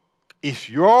 if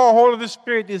your Holy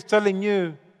Spirit is telling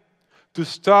you to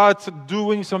start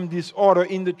doing some disorder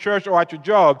in the church or at your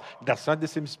job, that's not the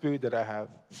same spirit that I have.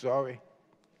 Sorry.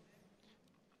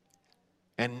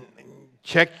 And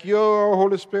check your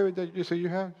Holy Spirit that you say you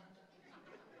have.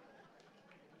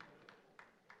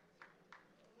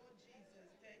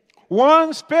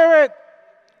 One spirit.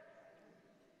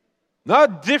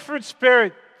 Not different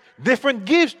spirit. Different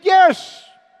gifts, yes.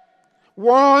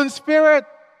 One Spirit.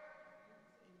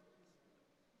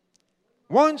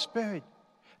 One Spirit.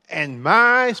 And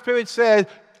my spirit says,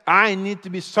 I need to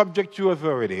be subject to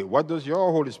authority. What does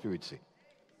your Holy Spirit say?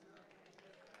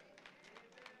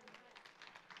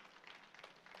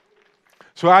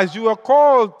 So as you are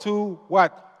called to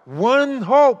what? One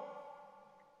hope.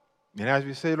 And as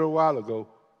we said a little while ago,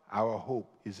 our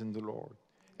hope is in the Lord.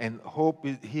 And hope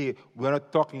is here. We're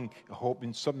not talking hope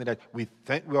in something that we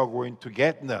think we are going to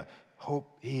get. No.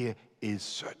 Hope here is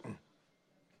certain.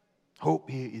 Hope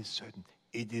here is certain.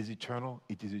 It is eternal.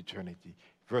 It is eternity.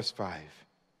 Verse 5.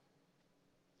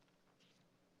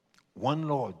 One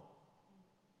Lord.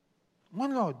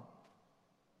 One Lord.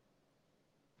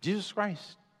 Jesus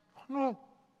Christ. One Lord.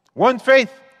 One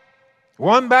faith.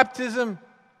 One baptism.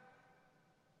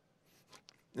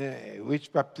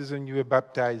 Which baptism you were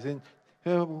baptized in?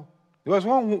 There was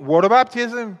one water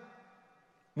baptism.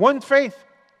 One faith.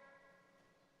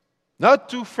 Not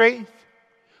two faith.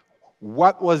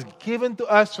 What was given to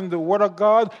us from the Word of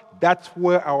God, that's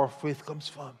where our faith comes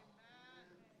from.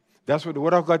 That's what the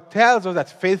Word of God tells us, that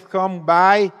faith comes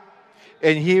by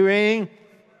and hearing.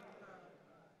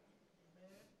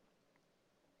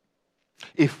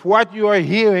 If what you are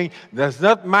hearing does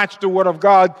not match the Word of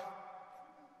God,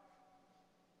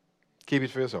 keep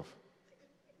it for yourself.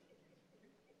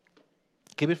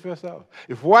 Keep it for yourself.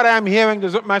 If what I'm hearing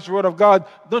does not match the Word of God,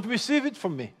 don't receive it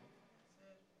from me.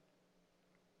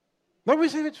 Don't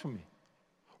receive it from me.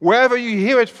 Wherever you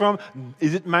hear it from,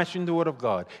 is it matching the Word of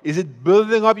God? Is it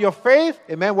building up your faith?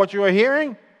 Amen, what you are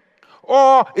hearing?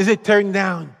 Or is it tearing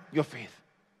down your faith?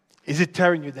 Is it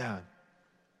tearing you down?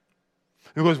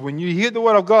 Because when you hear the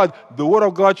Word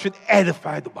of God should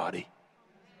edify the body.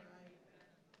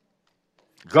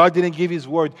 God didn't give His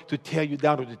Word to tear you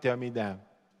down or to tear me down.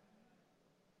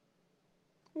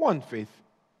 One faith,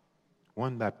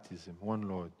 one baptism, one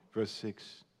Lord. Verse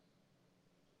 6.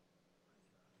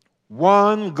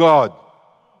 One God.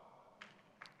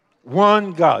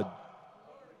 One God.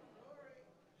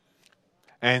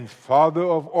 And Father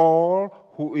of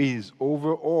all, who is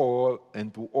over all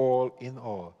and to all in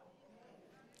all.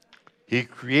 He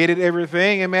created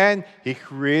everything, amen. He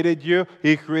created you.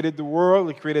 He created the world.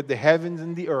 He created the heavens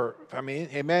and the earth. I mean,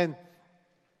 amen.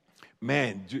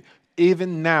 Man,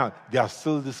 even now, they are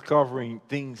still discovering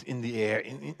things in the air,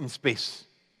 in space.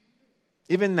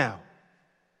 Even now.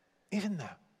 Even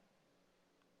now.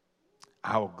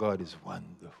 Our God is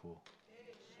wonderful.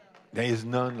 There is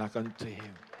none like unto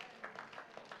Him.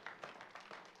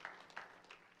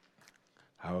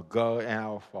 Our God and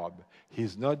our Father.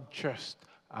 He's not just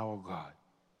our God.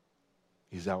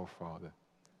 He's our Father.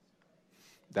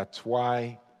 That's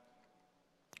why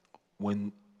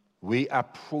when we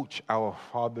approach our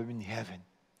Father in heaven,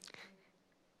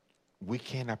 we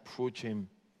can approach Him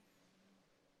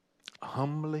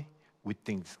humbly with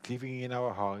thanksgiving in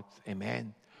our hearts.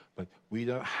 Amen. But we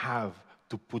don't have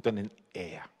to put on an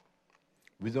air.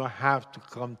 We don't have to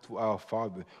come to our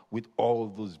Father with all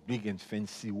those big and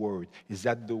fancy words. Is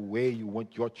that the way you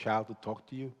want your child to talk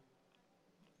to you?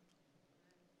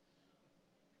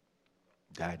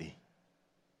 Daddy.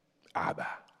 Abba.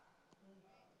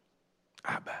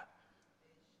 Abba.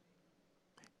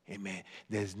 Amen.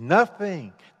 There's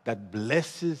nothing that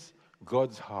blesses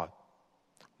God's heart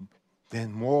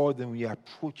more than we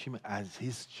approach Him as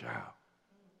His child.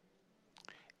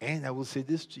 And I will say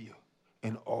this to you.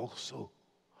 And also,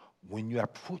 when you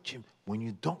approach Him, when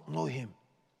you don't know Him,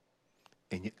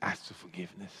 and you ask for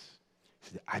forgiveness,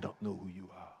 say, I don't know who you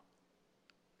are.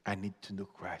 I need to know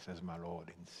Christ as my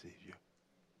Lord and Savior.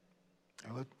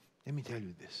 Let me tell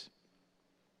you this.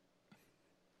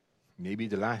 Maybe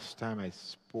the last time I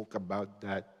spoke about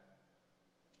that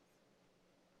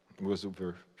was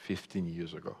over 15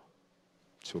 years ago.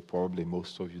 So probably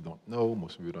most of you don't know,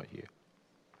 most of you don't hear.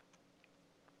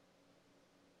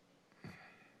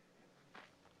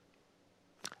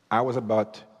 I was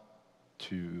about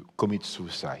to commit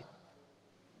suicide.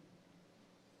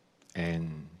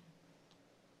 And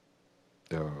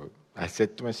I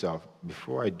said to myself,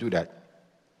 before I do that,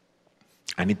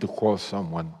 I need to call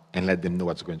someone and let them know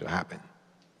what's going to happen.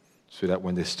 So that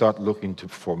when they start looking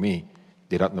for me,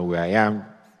 they don't know where I am,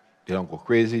 they don't go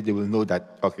crazy, they will know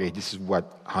that, okay, this is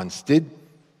what Hans did,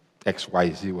 X,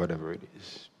 Y, Z, whatever it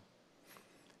is.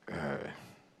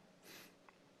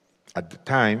 At the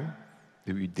time,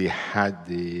 they had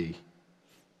the,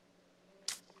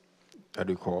 how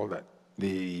do you call that?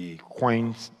 The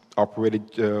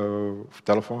coin-operated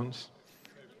telephones.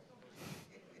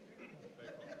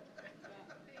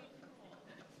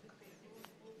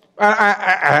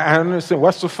 I don't understand.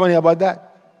 What's so funny about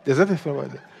that? There's nothing funny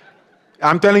about that.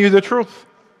 I'm telling you the truth.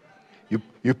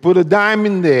 You put a dime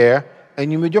in there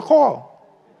and you made your call.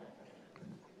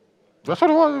 That's what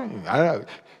it was.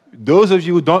 Those of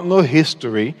you who don't know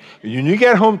history, when you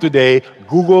get home today,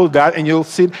 Google that and you'll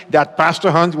see that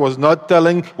Pastor Hantz was not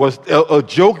telling, was a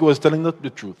joke, he was telling the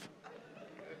truth.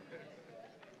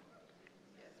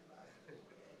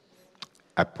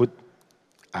 I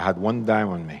had one dime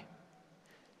on me.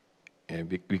 And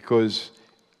because,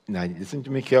 now listen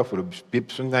to me carefully,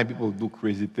 sometimes people do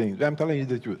crazy things. I'm telling you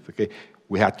the truth, okay?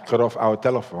 We had cut off our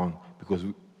telephone because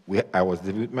I was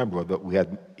living with my brother.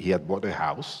 He had bought a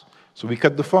house. So we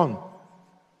cut the phone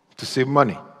to save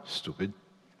money. Stupid.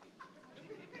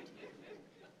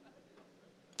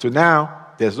 So now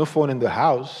there's no phone in the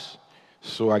house.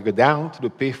 So I go down to the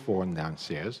payphone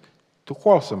downstairs to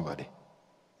call somebody.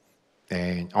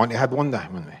 And I only had one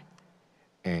dime on me.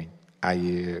 And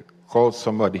I called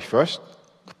somebody first.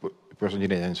 The person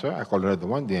didn't answer. I called another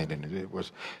one.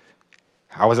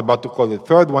 I was about to call the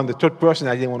third one. The third person,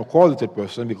 I didn't want to call the third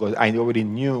person because I already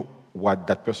knew what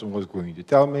that person was going to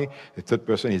tell me. The third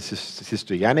person is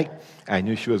Sister Yannick. I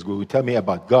knew she was going to tell me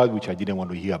about God, which I didn't want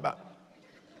to hear about.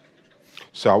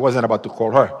 So I wasn't about to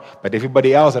call her. But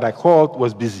everybody else that I called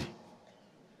was busy.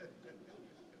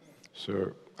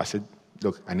 So I said,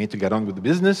 look, I need to get on with the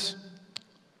business.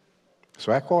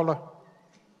 So I called her.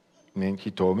 And then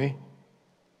she told me,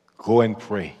 go and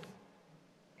pray.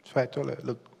 So I told her,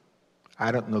 look,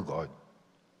 I don't know God.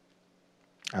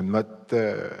 I'm not...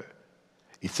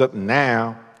 It's not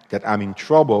now that I'm in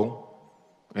trouble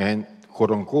and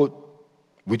quote unquote,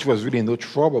 which was really no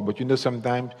trouble, but you know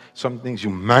sometimes some things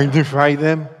you magnify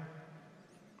them.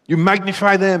 You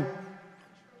magnify them.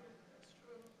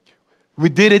 We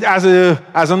did it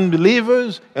as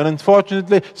unbelievers, and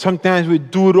unfortunately, sometimes we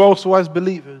do it also as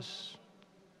believers.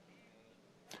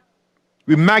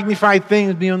 We magnify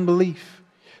things beyond belief.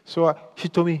 So she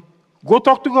told me, go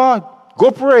talk to God. Go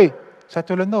pray. So I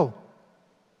told her, no.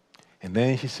 And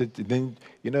then she said,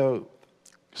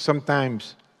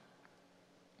 sometimes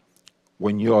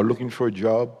when you are looking for a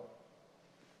job,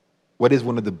 what is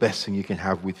one of the best things you can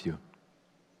have with you?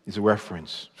 It's a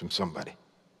reference from somebody.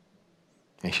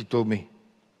 And she told me,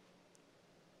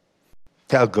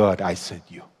 tell God I sent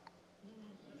you.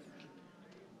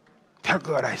 Tell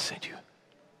God I sent you.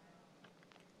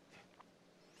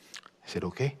 I said,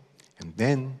 okay. And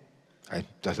then,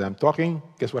 as I'm talking,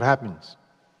 guess what happens?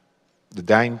 The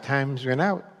dying times ran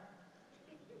out.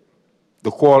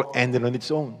 The call ended on its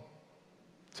own.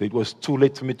 So it was too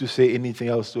late for me to say anything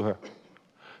else to her.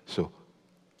 So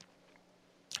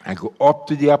I go up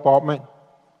to the apartment.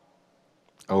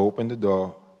 I open the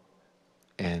door.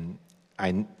 And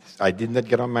I did not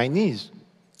get on my knees.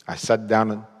 I sat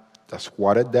down and I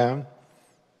squatted down.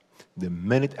 The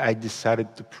minute I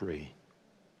decided to pray,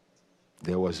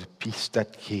 there was a peace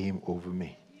that came over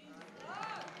me.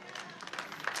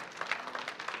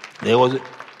 There was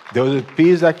a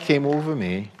peace that came over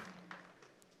me,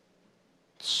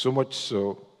 so much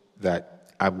so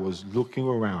that I was looking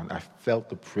around. I felt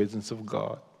the presence of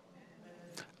God.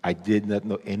 I did not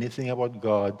know anything about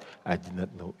God. I did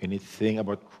not know anything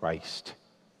about Christ.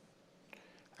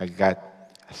 I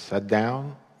sat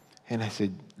down and I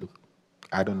said, look,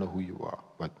 I don't know who you are,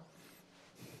 but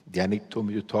Yannick told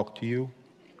me to talk to you,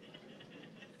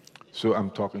 so I'm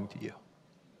talking to you.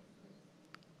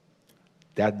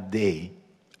 That day,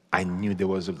 I knew there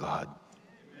was a God.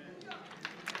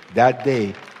 That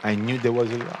day, I knew there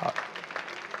was a God.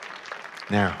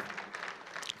 Now,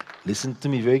 listen to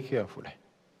me very carefully.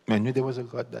 I knew there was a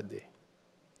God that day.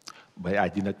 But I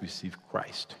did not receive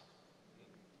Christ.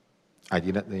 I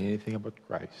did not know anything about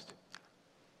Christ.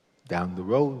 Down the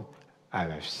road, I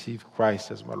received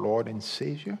Christ as my Lord and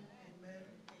Savior.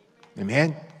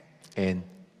 Amen. And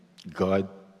God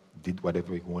did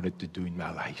whatever He wanted to do in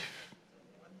my life.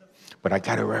 But I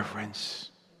got a reference.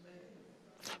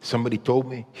 Somebody told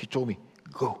me,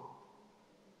 go.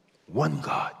 One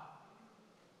God.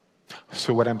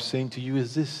 So what I'm saying to you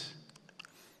is this.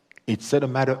 It's not a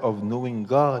matter of knowing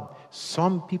God.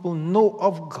 Some people know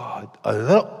of God.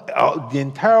 The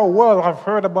entire world have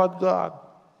heard about God.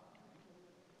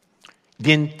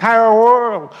 The entire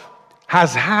world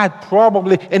has had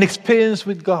probably an experience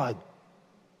with God.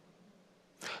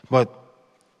 But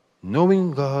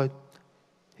knowing God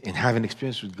and having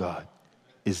experience with God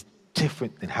is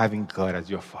different than having God as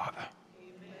your Father.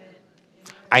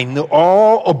 I know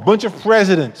a bunch of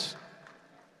presidents.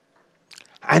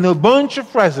 I know a bunch of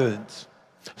presidents.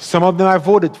 Some of them I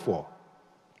voted for.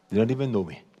 They don't even know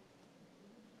me.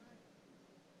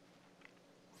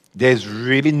 There's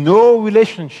really no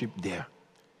relationship there.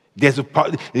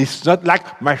 It's not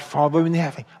like my Father in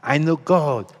heaven. I know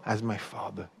God as my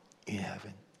Father in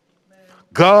heaven.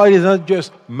 God is not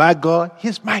just my God,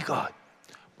 He's my God,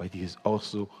 but He is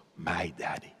also my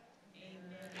daddy.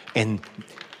 And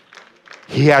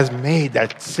He has made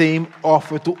that same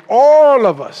offer to all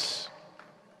of us.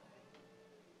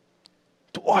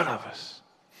 To all of us.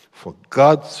 For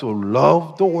God so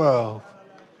loved the world.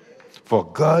 For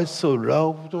God so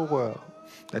loved the world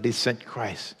that He sent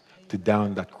Christ to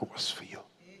down that cross for you.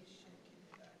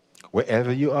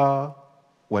 Wherever you are,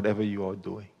 whatever you are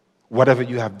doing, whatever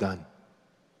you have done.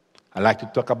 I like to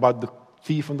talk about the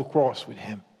thief on the cross with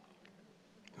him.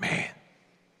 Man,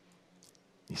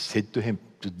 he said to him,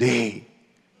 today,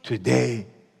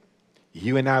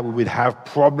 you and I will have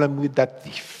problem with that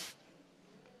thief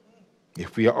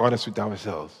if we are honest with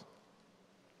ourselves.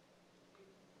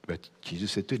 But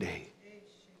Jesus said, today,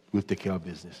 we'll take care of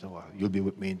business. You'll be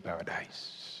with me in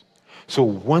paradise. So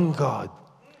one God,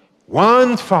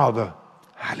 one Father,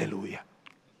 hallelujah.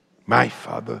 My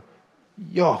Father,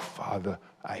 your Father,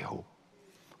 I hope,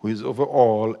 who is over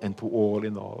all and to all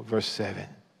in all. Verse 7,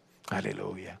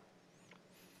 hallelujah.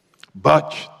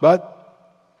 But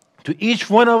to each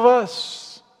one of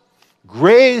us,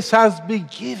 grace has been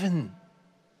given.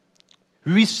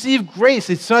 We receive grace.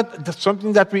 It's not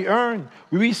something that we earn.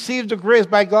 We receive the grace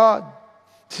by God.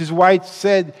 This is why it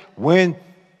said when,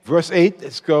 verse 8,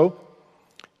 let's go.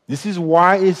 This is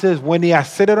why it says, when He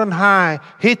ascended on high,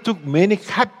 He took many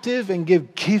captive and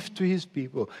gave gift to His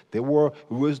people. There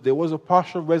was a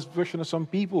partial resurrection of some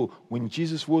people when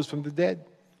Jesus rose from the dead.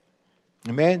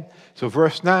 Amen. So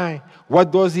verse 9,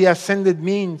 what does He ascended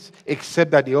means?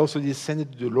 Except that He also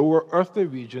descended to the lower earthly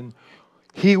region.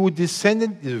 He who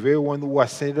descended is the very one who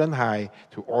ascended on high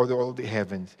to order all the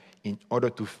heavens in order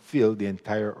to fill the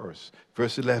entire earth.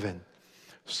 Verse 11,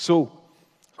 so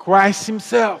Christ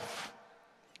Himself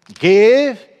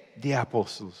gave the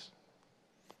apostles,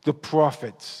 the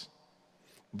prophets,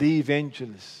 the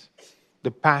evangelists,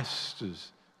 the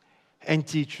pastors, and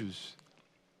teachers.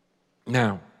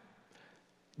 Now,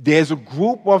 there's a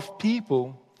group of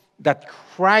people that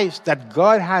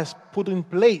God has put in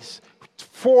place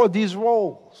for these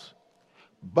roles.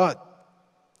 But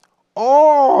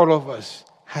all of us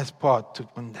has part to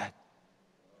on that.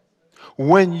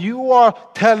 When you are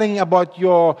telling about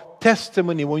your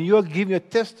testimony, when you are giving your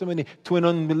testimony to an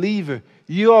unbeliever,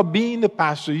 you are being the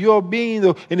pastor, you are being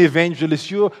an evangelist,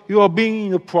 you are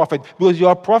being a prophet, because you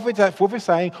are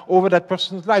prophesying over that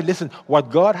person's life. Listen, what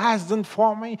God has done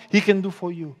for me, He can do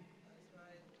for you.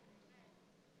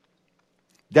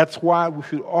 That's why we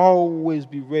should always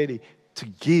be ready to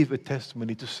give a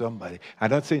testimony to somebody.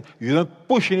 I'm not saying you don't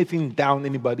push anything down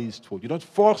anybody's throat. You don't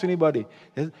force anybody.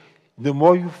 The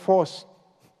more you force,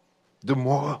 the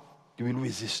more they will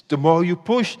resist. The more you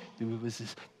push, they will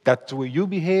resist. That's the way you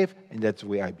behave, and that's the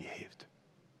way I behaved.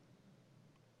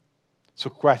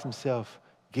 So Christ Himself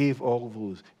gave all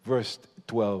those. Verse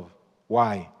 12.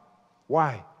 Why?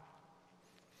 Why?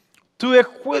 To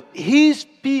equip His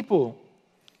people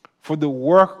for the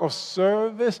work of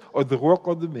service or the work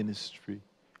of the ministry.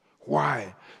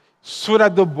 Why? So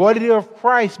that the body of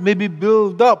Christ may be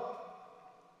built up.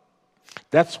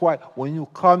 That's why when you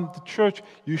come to church,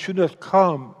 you should not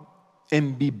come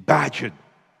and be badgered.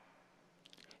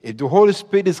 If the Holy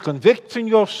Spirit is convicting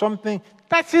you of something,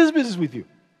 that's His business with you.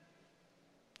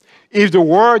 If the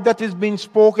word that is being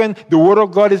spoken, the word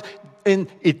of God is, and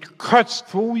it cuts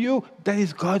through you, that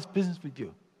is God's business with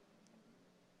you.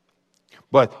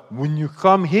 But when you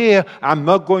come here, I'm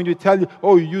not going to tell you,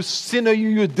 oh, you sinner,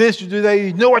 you this, you do that,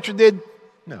 you know what you did.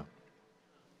 No.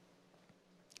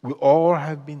 We all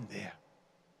have been there.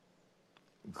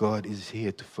 God is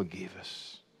here to forgive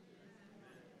us.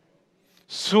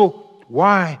 So,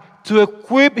 why? To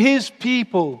equip His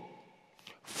people.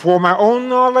 For my own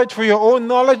knowledge, for your own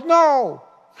knowledge? No.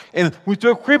 And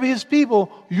to equip His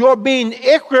people, you're being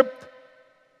equipped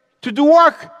to do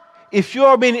work. If you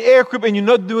are being equipped and you're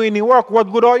not doing any work,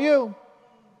 what good are you?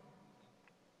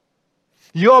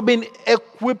 You are being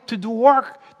equipped to do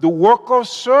work. The work of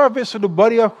service to the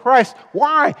body of Christ.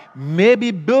 Why?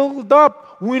 Maybe build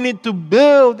up. We need to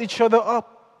build each other up.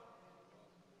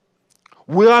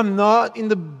 We are not in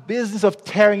the business of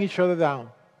tearing each other down.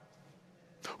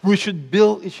 We should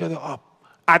build each other up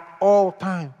at all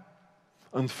times.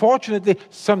 Unfortunately,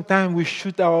 sometimes we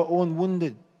shoot our own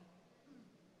wounded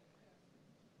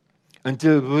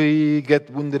until we get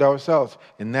wounded ourselves.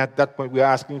 And at that point, we're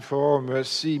asking for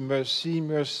mercy, mercy,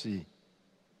 mercy.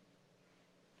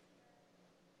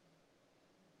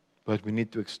 But we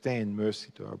need to extend mercy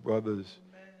to our brothers.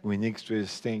 We need to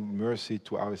extend mercy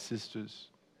to our sisters.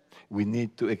 We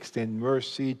need to extend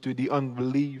mercy to the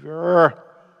unbeliever.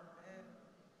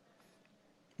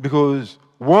 Because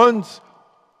once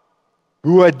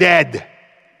we were dead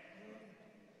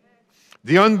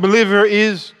The unbeliever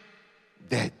is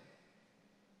dead.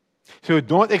 So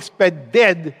don't expect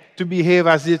dead to behave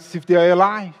as if they are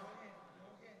alive.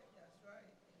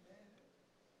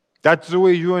 That's the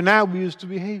way you and I we used to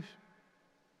behave.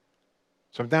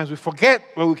 Sometimes we forget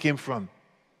where we came from.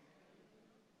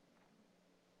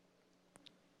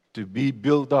 To be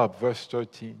built up, verse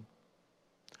 13.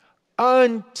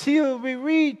 Until we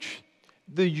reach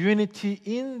the unity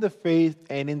in the faith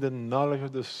and in the knowledge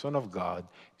of the Son of God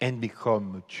and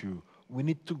become mature. We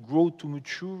need to grow to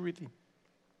maturity.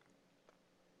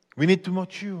 We need to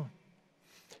mature.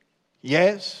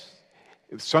 Yes,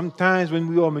 sometimes when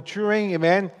we are maturing,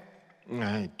 amen,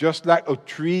 just like a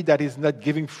tree that is not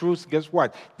giving fruits, guess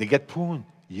what? They get pruned.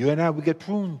 You and I, we get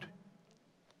pruned.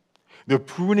 The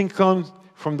pruning comes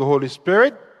from the Holy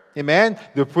Spirit. Amen.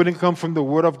 The pruning comes from the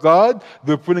Word of God.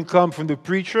 The pruning comes from the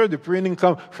preacher. The pruning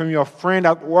comes from your friend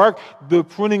at work. The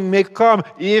pruning may come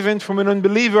even from an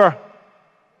unbeliever.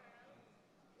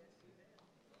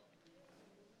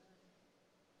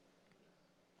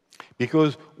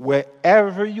 Because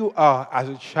wherever you are as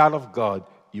a child of God,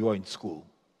 you are in school.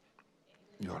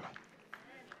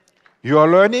 You are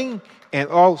learning, and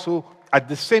also at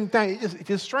the same time, it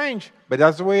is strange, but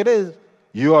that's the way it is.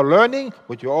 You are learning,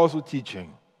 but you're also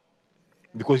teaching.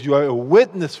 Because you are a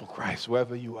witness for Christ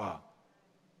wherever you are.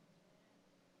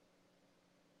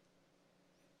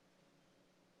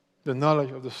 The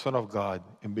knowledge of the Son of God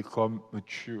and become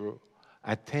mature,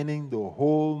 attaining the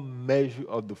whole measure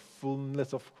of the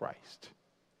fullness of Christ.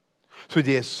 So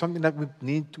there's something that we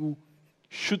need to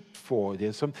shoot for.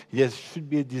 There should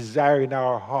be a desire in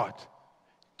our heart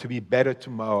to be better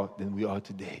tomorrow than we are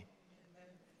today.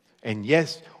 And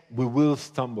yes, we will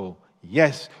stumble.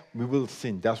 Yes, we will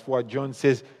sin. That's what John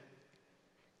says.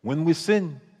 When we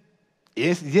sin,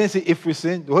 yes, he didn't say if we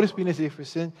sin. The Holy Spirit didn't say if we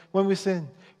sin. When we sin,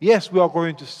 yes, we are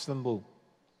going to stumble.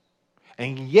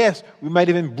 And yes, we might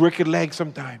even break a leg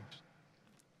sometimes.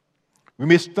 We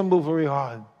may stumble very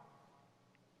hard.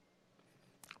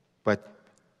 But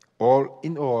all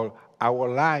in all, our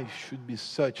life should be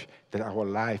such that our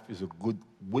life is a good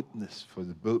witness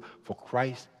for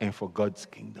Christ and for God's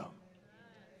kingdom.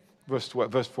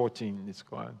 Verse 14, it's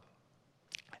gone.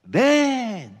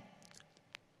 Then,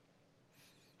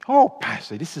 oh,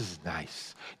 Pastor, this is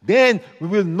nice. Then we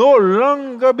will no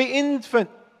longer be infant,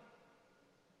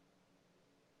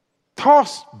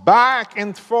 tossed back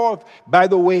and forth by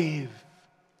the wave.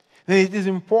 And it is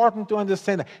important to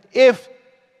understand that if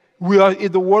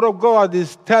the Word of God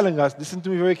is telling us, listen to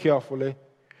me very carefully,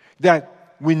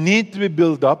 that we need to be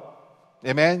built up,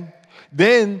 amen,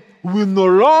 then we will no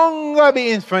longer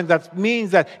be infant. That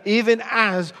means that even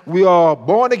as we are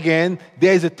born again,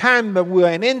 there is a time that we are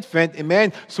an infant,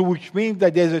 amen. So which means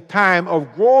that there's a time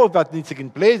of growth that needs to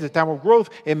take place, a time of growth,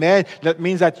 amen. That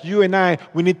means that you and I,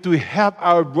 we need to help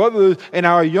our brothers and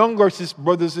our younger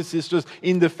brothers and sisters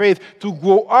in the faith to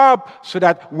grow up so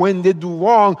that when they do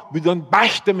wrong, we don't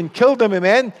bash them and kill them,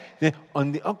 amen. Then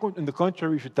on the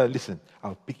contrary, we should tell, listen,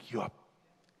 I'll pick you up.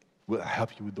 We'll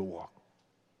help you with the walk.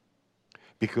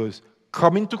 Because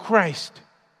coming to Christ,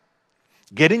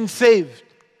 getting saved,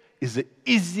 is the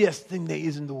easiest thing there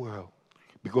is in the world.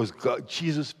 Because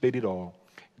Jesus paid it all.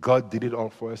 God did it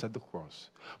all for us at the cross.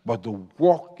 But the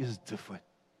walk is different.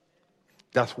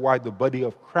 That's why the body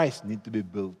of Christ needs to be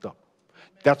built up.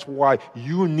 That's why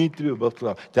you need to be built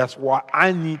up. That's why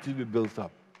I need to be built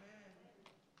up.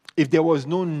 If there was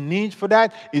no need for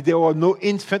that, if there was no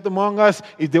infant among us,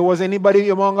 if there was anybody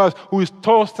among us who is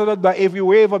tossed by every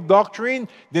wave of doctrine,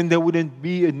 then there wouldn't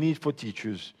be a need for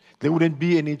teachers. There wouldn't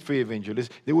be a need for evangelists.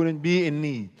 There wouldn't be a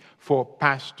need for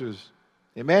pastors.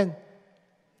 Amen?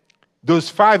 Those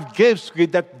 5 gifts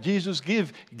that Jesus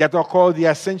gave that are called the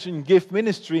Ascension Gift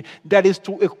Ministry, that is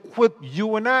to equip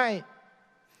you and I.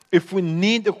 If we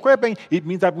need equipping, it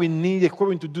means that we need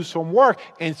equipping to do some work,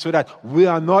 and so that we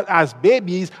are not as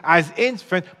babies, as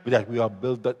infants, but that we are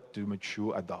built up to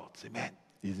mature adults. Amen.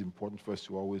 It is important for us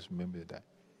to always remember that.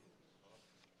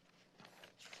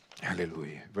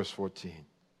 Hallelujah. Verse 14.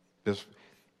 Verse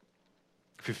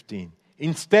 15.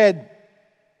 Instead,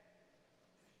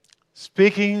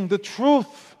 speaking the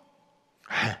truth.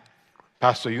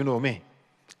 Pastor, you know me.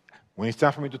 When it's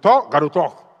time for me to talk, got to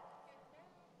talk.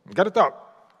 Got to talk.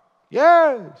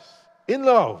 Yes, in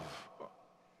love.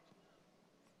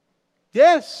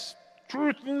 Yes,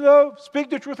 truth in love. Speak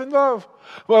the truth in love.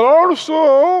 But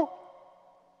also,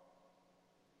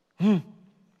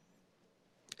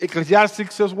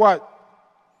 Ecclesiastes says what?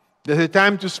 There's a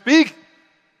time to speak.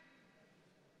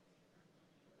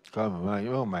 Come on,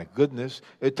 oh my goodness.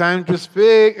 A time to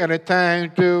speak and a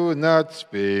time to not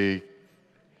speak.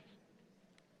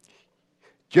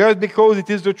 Just because it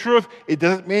is the truth, it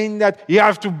doesn't mean that you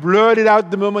have to blurt it out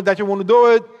the moment that you want to do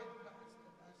it.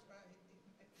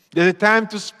 There's a time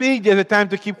to speak. There's a time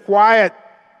to keep quiet.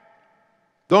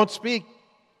 Don't speak.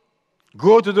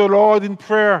 Go to the Lord in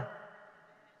prayer.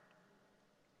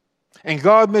 And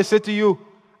God may say to you,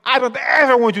 I don't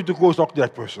ever want you to go talk to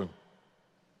that person.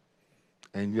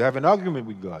 And you have an argument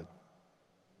with God.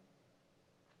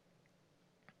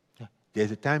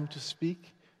 There's a time to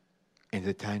speak, and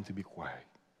there's a time to be quiet.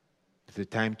 There's a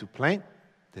time to plant.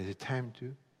 There's a time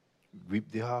to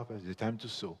reap the harvest. There's a time to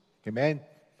sow. Amen?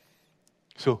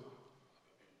 So,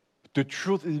 the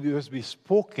truth must be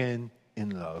spoken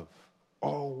in love.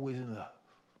 Always in love.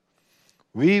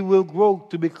 We will grow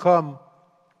to become,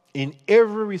 in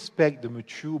every respect, the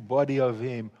mature body of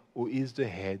Him who is the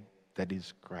head, that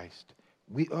is Christ.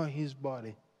 We are His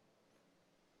body.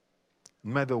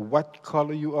 No matter what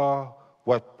color you are,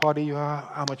 what party you are,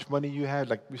 how much money you have,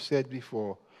 like we said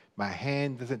before, my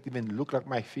hand doesn't even look like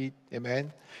my feet.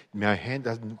 Amen? My hand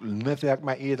doesn't look nothing like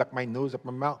my ears, like my nose, like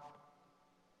my mouth.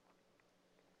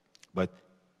 But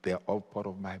they're all part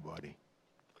of my body.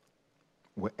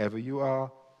 Wherever you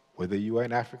are, whether you are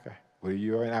in Africa, whether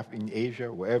you are in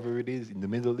Asia, wherever it is, in the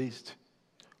Middle East,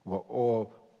 we're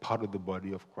all part of the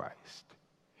body of Christ.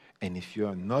 And if you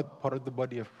are not part of the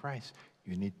body of Christ,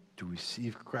 you need to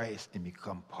receive Christ and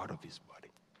become part of His body.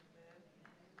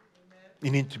 You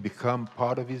need to become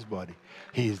part of His body.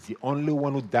 He is the only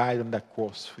one who died on that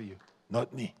cross for you,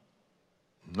 not me,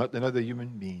 not another human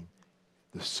being,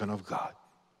 the Son of God,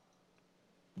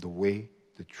 the way,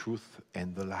 the truth,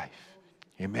 and the life.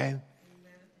 Amen?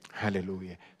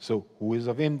 Hallelujah. So, who is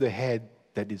of Him the head,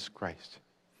 that is Christ.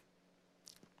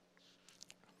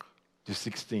 Verse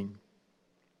 16.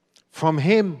 From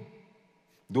Him,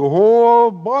 the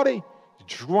whole body,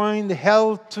 joined,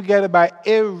 held together by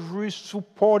every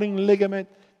supporting ligament.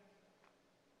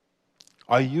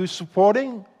 Are you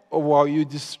supporting or are you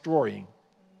destroying?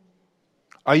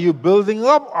 Are you building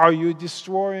up or are you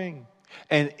destroying?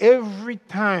 And every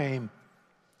time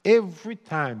you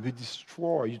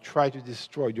try to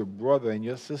destroy your brother and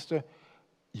your sister,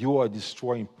 you are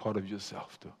destroying part of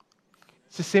yourself too.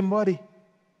 It's the same body.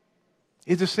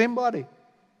 It's the same body.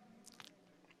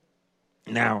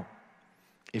 Now,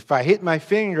 if I hit my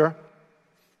finger,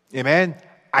 amen,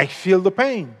 I feel the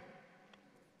pain.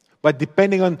 But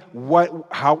depending on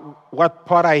what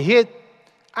part I hit,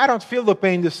 I don't feel the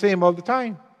pain the same all the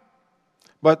time.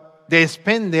 But there's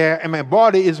pain there, and my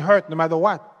body is hurt no matter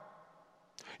what.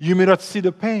 You may not see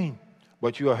the pain,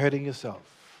 but you are hurting yourself.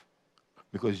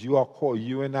 Because you are called,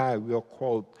 you and I, we are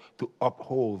called to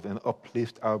uphold and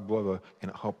uplift our brother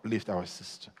and uplift our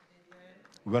sister.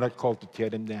 We're not called to tear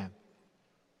them down.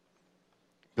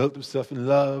 Build yourself in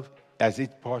love as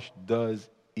each part does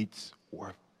its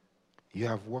work. You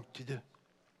have work to do.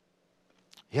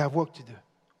 You have work to do.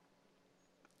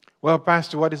 Well,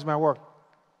 Pastor, what is my work?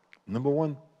 Number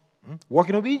one, walk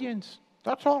in obedience.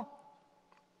 That's all.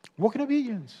 Walk in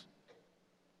obedience.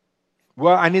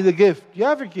 Well, I need a gift. You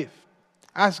have a gift.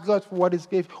 Ask God for what is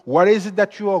gift. What is it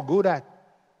that you are good at?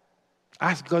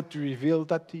 Ask God to reveal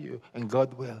that to you, and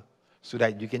God will, so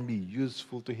that you can be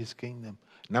useful to His kingdom.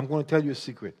 And I'm going to tell you a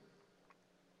secret.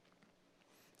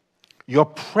 Your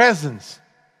presence,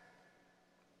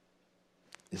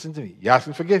 listen to me, you're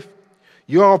asking for gift.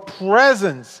 Your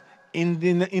presence in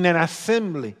an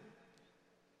assembly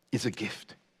is a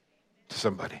gift to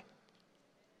somebody.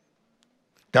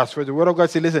 That's where the Word of God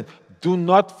says, listen, do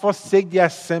not forsake the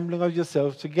assembling of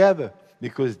yourselves together,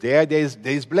 because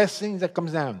there's blessings that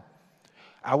comes down.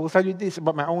 I will tell you this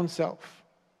about my own self.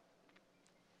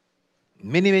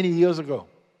 Many, many years ago,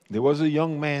 there was a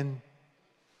young man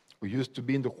who used to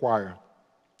be in the choir.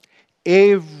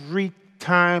 Every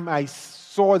time I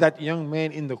saw that young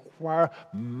man in the choir,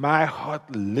 my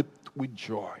heart leaped with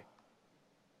joy.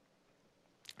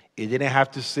 He didn't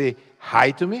have to say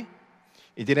hi to me.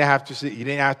 He didn't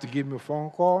have to give me a phone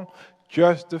call.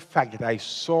 Just the fact that I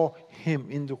saw him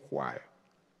in the choir.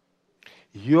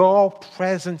 Your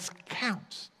presence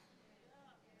counts.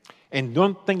 And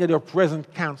don't think that your presence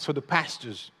counts for the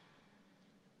pastors.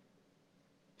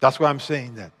 That's why I'm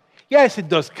saying that. Yes, it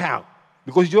does count.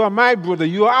 Because you are my brother,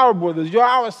 you are our brothers, you are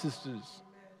our sisters.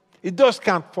 It does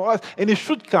count for us, and it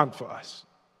should count for us.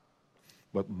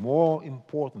 But more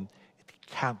important, it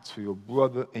counts for your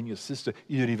brother and your sister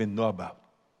you don't even know about.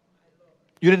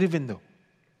 You don't even know.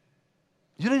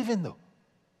 You don't even know.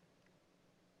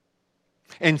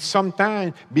 And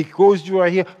sometimes, because you are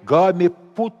here, God may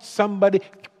put somebody,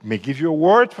 may give you a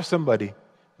word for somebody.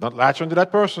 Not latch onto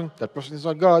that person. That person is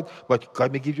not God, but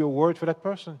God may give you a word for that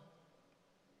person.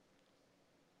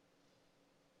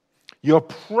 Your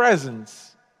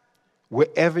presence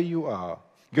wherever you are.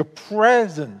 Your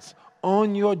presence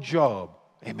on your job,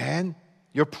 amen?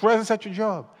 Your presence at your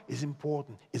job is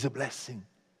important, is a blessing.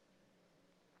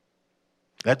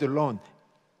 Let alone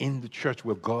in the church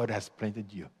where God has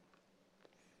planted you.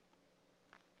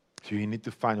 So you need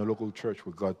to find a local church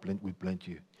where God will plant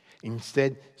you.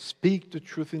 Instead, speak the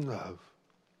truth in love.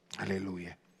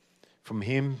 Hallelujah. From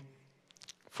Him,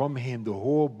 the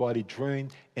whole body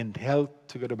joined and held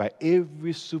together by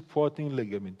every supporting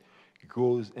ligament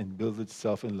grows and builds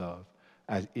itself in love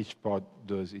as each part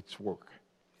does its work.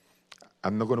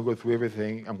 I'm not going to go through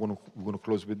everything. We're going to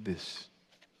close with this.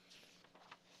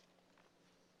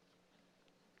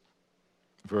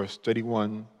 Verse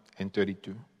 31 and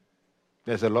 32.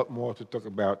 There's a lot more to talk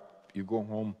about. You go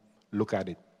home, look at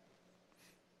it.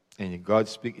 And God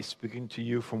is speaking to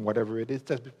you from whatever it is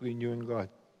that's between you and God.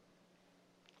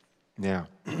 Now,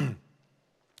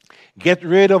 get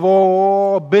rid of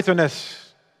all bitterness.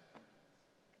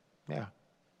 Yeah.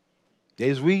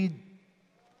 There's weed.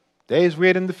 There's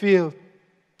weed in the field.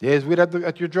 There's weed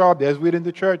at your job. There's weed in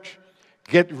the church.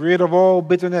 Get rid of all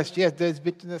bitterness. Yes, there's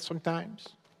bitterness sometimes.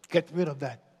 Get rid of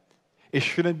that. It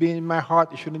shouldn't be in my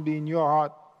heart. It shouldn't be in your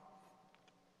heart.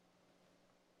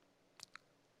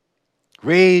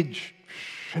 Rage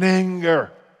and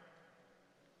anger.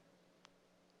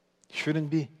 Shouldn't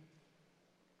be.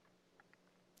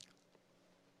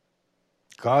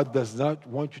 God does not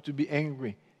want you to be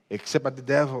angry, except at the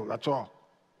devil, that's all.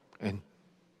 And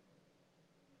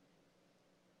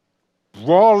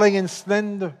brawling and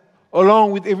slander,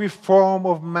 along with every form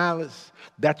of malice,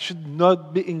 that should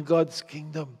not be in God's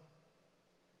kingdom.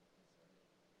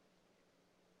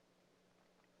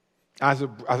 As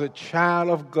a child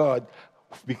of God,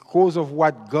 because of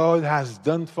what God has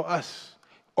done for us,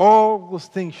 all those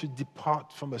things should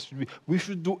depart from us. We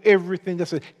should do everything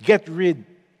that's get rid.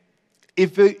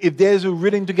 If there's a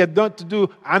reading to get done to do,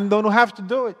 I don't have to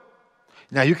do it.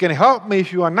 Now, you can help me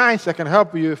if you are nice. I can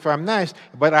help you if I'm nice.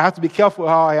 But I have to be careful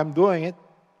how I am doing it.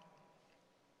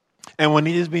 And when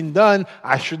it has been done,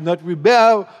 I should not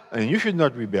rebel, and you should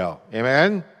not rebel.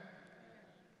 Amen?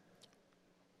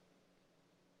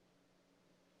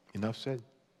 Enough said.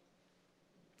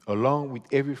 Along with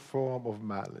every form of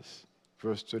malice.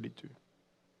 Verse 32.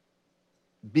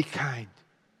 Be kind.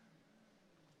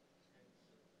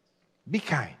 Be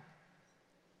kind.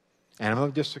 And I'm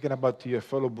not just talking about to your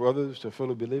fellow brothers, to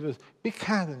fellow believers. Be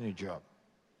kind on your job.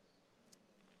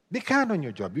 Be kind on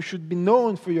your job. You should be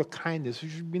known for your kindness. You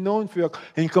should be known for your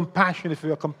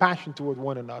compassion toward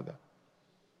one another.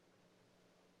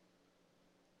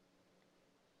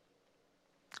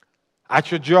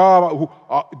 At your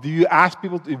job, do you ask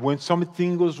people when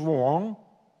something goes wrong?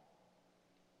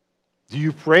 Do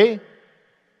you pray?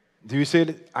 Do you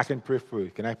say, I can pray for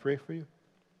you? Can I pray for you?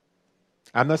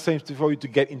 I'm not saying for you to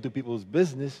get into people's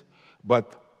business,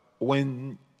 but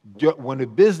when their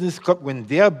business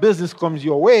comes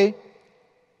your way,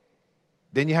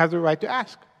 then you have the right to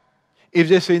ask. If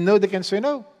they say no, they can say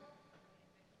no.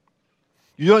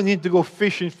 You don't need to go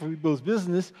fishing for people's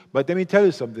business, but let me tell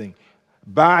you something.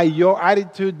 By your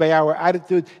attitude, by our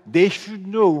attitude, they should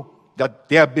know that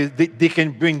they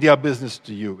can bring their business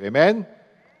to you. Amen?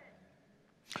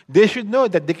 They should know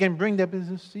that they can bring their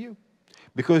business to you.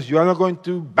 Because you are not going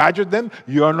to badger them.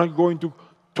 You are not going to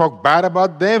talk bad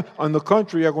about them. On the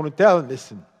contrary, you're going to tell them,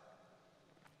 listen,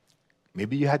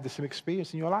 maybe you had the same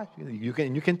experience in your life. You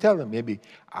can tell them, maybe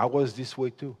I was this way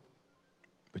too.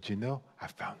 But I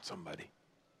found somebody.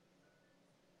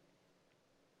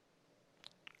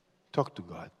 Talk to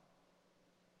God.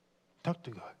 Talk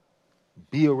to God.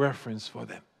 Be a reference for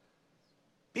them.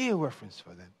 Be a reference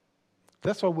for them.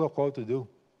 That's what we're called to do.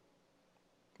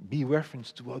 Be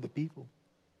reference to other people.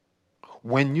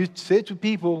 When you say to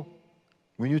people,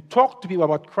 when you talk to people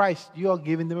about Christ, you are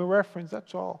giving them a reference,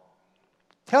 that's all.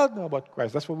 Tell them about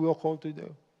Christ. That's what we are called to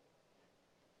do.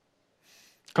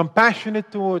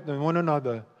 Compassionate toward one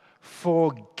another,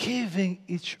 forgiving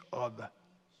each other.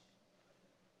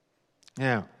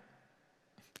 Now,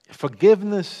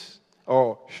 forgiveness,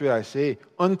 or should I say,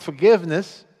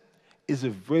 unforgiveness, is a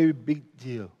very big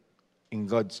deal in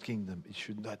God's kingdom. It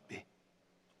should not be.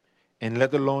 And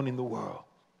let alone in the world.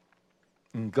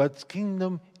 In God's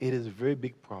kingdom, it is a very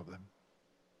big problem.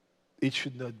 It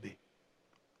should not be.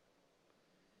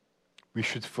 We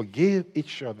should forgive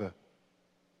each other.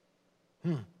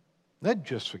 Not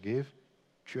just forgive,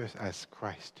 just as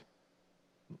Christ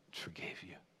forgave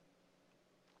you.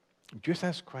 Just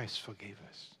as Christ forgave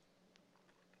us.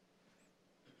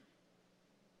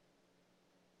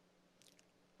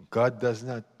 God does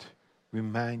not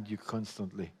remind you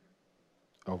constantly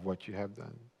of what you have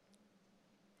done.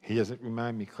 He doesn't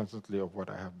remind me constantly of what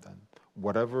I have done.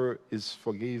 Whatever is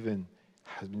forgiven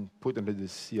has been put under the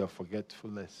sea of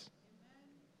forgetfulness.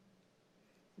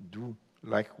 Do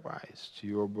likewise to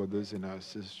your brothers and our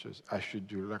sisters. I should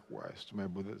do likewise to my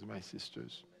brothers and my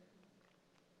sisters.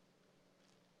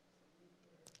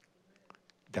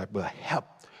 That will help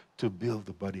to build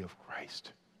the body of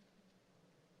Christ.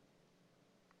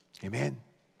 Amen.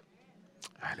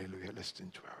 Hallelujah. Let's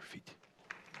stand to our feet.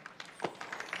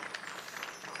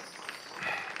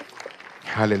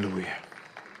 Hallelujah.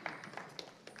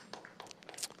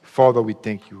 Father, we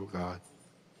thank you, God.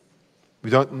 We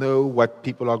don't know what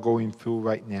people are going through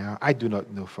right now. I do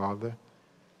not know, Father,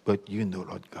 but you know,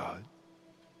 Lord God.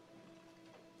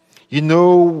 You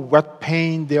know what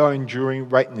pain they are enduring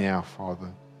right now,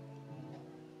 Father.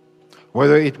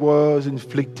 Whether it was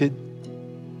inflicted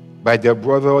by their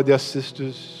brother or their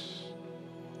sisters,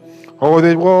 or whether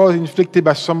it was inflicted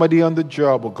by somebody on the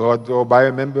job, or God, or by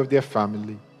a member of their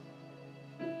family.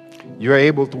 You are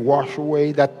able to wash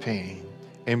away that pain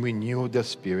and renew their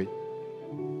spirit.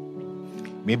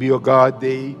 Maybe, oh God,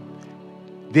 they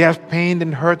have pained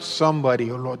and hurt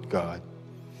somebody, oh Lord God.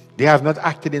 They have not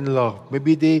acted in love.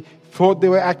 Maybe they thought they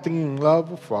were acting in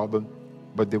love, oh Father,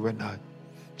 but they were not.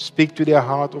 Speak to their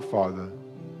heart, oh Father,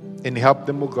 and help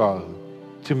them, oh God,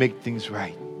 to make things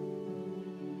right.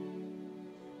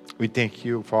 We thank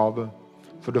you, Father,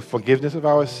 for the forgiveness of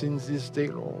our sins this day,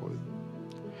 Lord.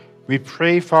 We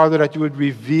pray, Father, that you would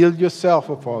reveal yourself,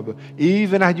 oh Father,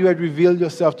 even as you had revealed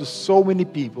yourself to so many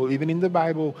people, even in the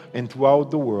Bible and throughout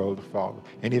the world, Father,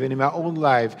 and even in my own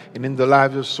life and in the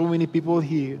lives of so many people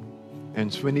here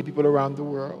and so many people around the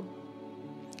world.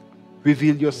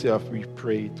 Reveal yourself, we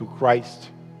pray, to Christ.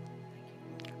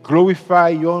 Glorify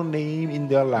your name in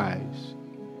their lives.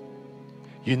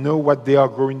 You know what they are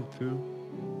going through.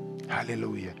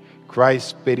 Hallelujah.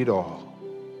 Christ paid it all.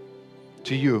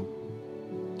 To you,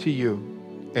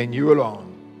 and you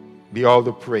alone, be all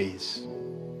the praise,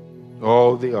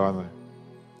 all the honor,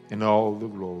 and all the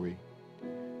glory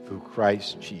through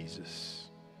Christ Jesus.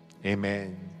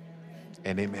 Amen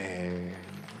and amen.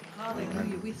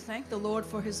 Hallelujah. We thank the Lord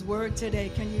for his word today.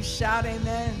 Can you shout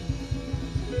amen?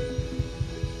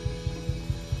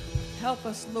 Help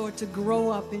us, Lord, to grow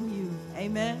up in you.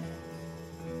 Amen.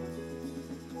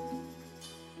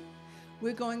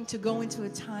 We're going to go into a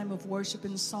time of worship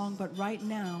and song, but right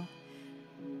now,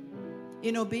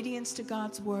 in obedience to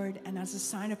God's word and as a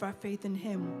sign of our faith in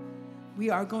him,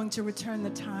 we are going to return the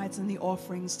tithes and the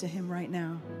offerings to him right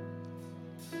now.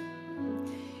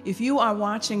 If you are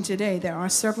watching today, there are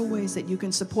several ways that you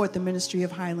can support the ministry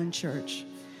of Highland Church.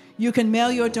 You can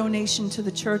mail your donation to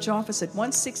the church office at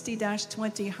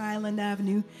 160-20 Highland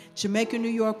Avenue, Jamaica, New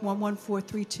York,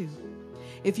 11432.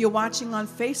 If you're watching on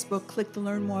Facebook, click the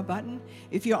Learn More button.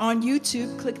 If you're on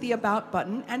YouTube, click the About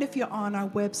button. And if you're on our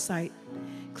website,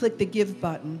 click the Give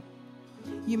button.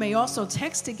 You may also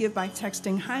text to give by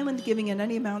texting Highland Giving in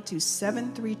any amount to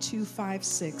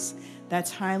 73256. That's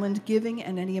Highland Giving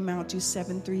and any amount to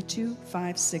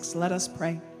 73256. Let us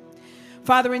pray.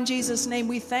 Father, in Jesus' name,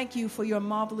 we thank you for your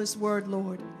marvelous word,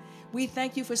 Lord. We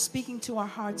thank you for speaking to our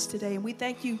hearts today. And we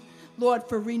thank you, Lord,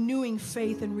 for renewing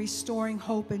faith and restoring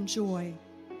hope and joy.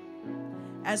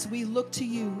 As we look to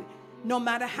you, no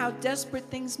matter how desperate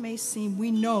things may seem,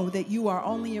 we know that you are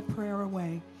only a prayer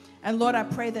away. And Lord, I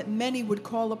pray that many would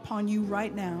call upon you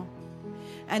right now.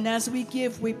 And as we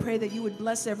give, we pray that you would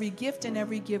bless every gift and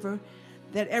every giver,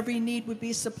 that every need would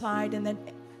be supplied, and that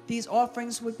these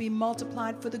offerings would be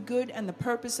multiplied for the good and the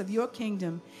purpose of your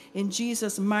kingdom. In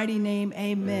Jesus' mighty name,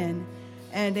 amen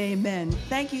and amen.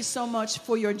 Thank you so much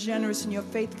for your generous and your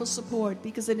faithful support,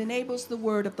 because it enables the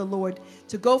word of the Lord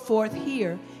to go forth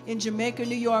here in Jamaica,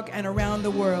 New York, and around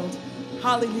the world.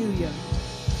 Hallelujah.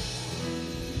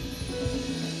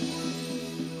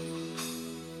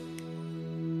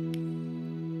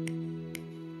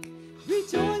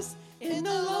 Rejoice in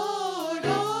the Lord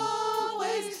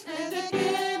always, and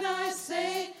again I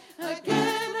say,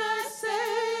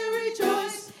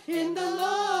 rejoice in the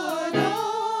Lord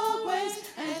always,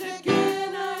 and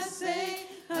again I say,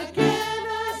 rejoice.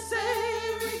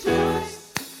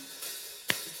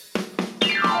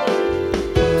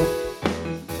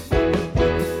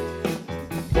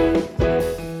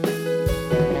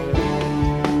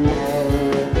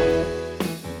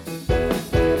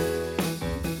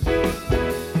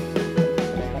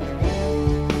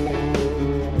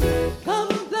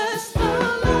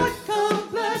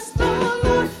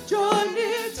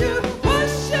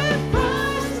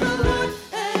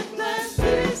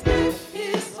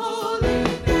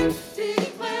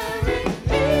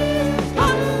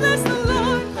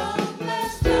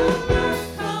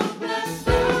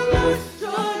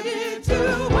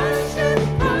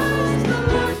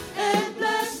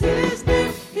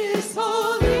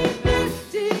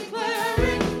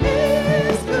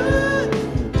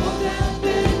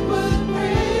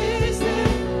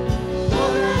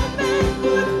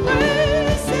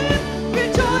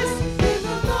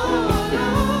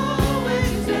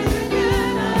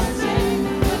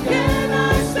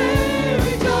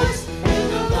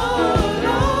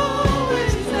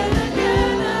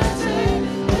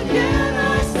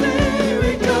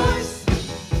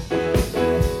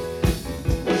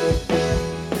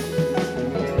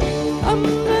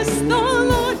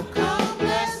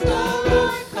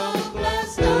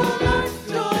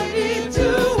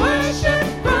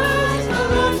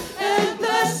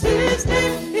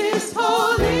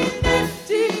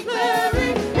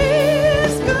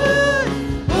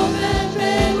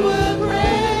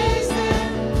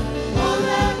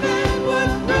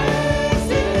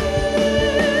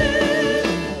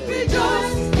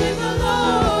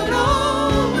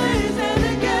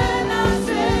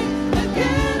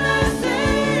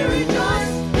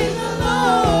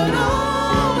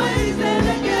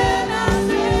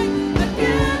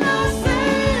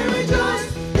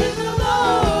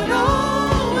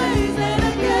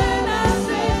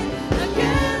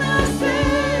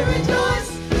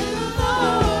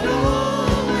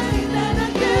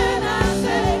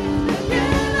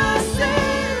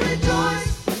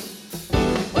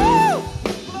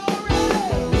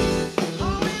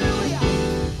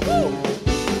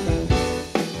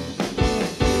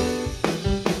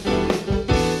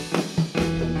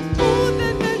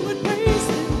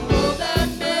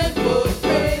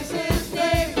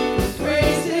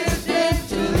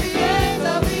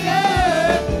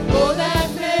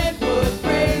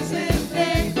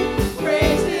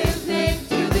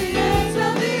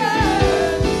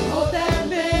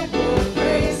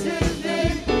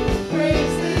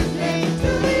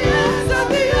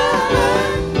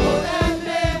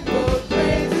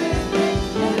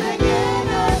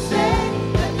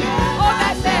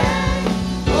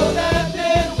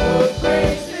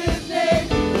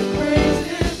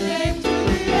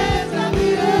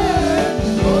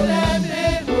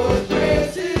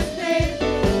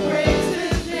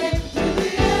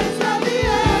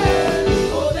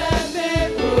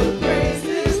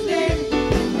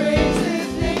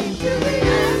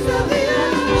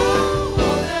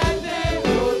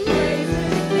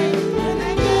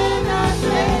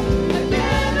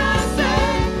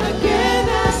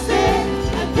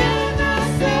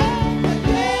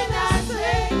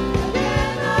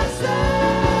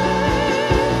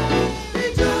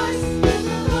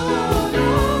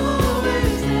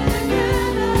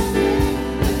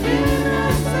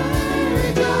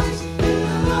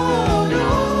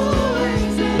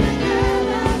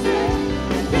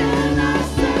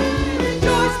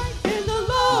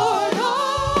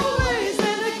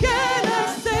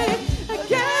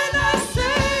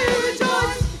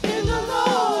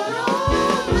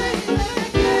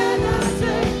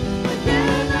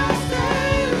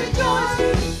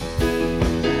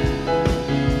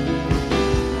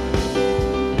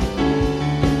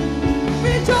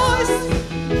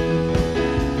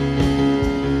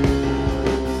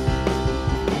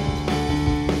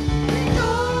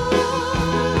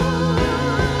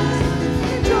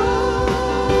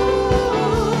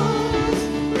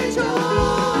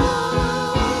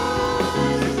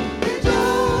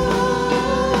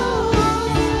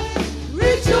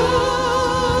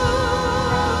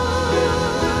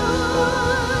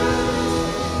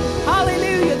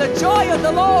 The joy of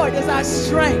the Lord is our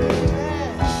strength.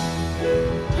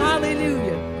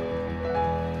 Hallelujah.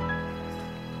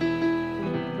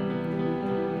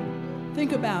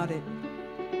 Think about it.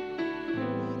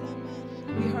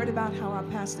 We heard about how our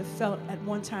pastor felt at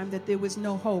one time that there was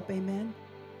no hope. Amen.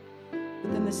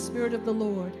 But then the Spirit of the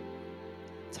Lord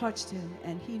touched him,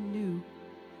 and he knew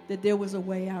that there was a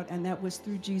way out, and that was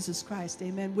through Jesus Christ.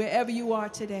 Amen. Wherever you are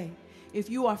today, if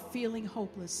you are feeling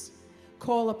hopeless,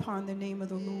 call upon the name of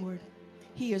the Lord.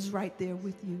 He is right there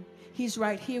with you. He's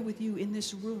right here with you in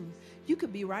this room. You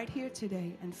could be right here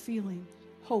today and feeling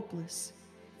hopeless,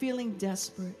 feeling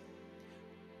desperate.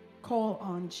 Call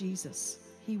on Jesus.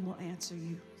 He will answer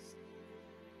you.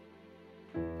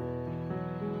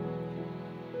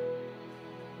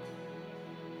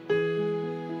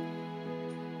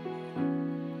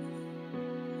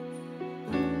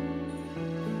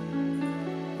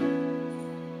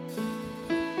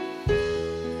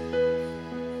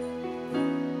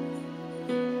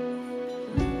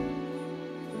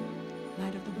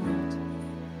 Light of the world,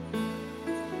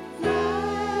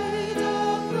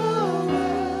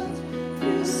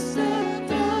 you step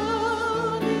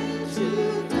down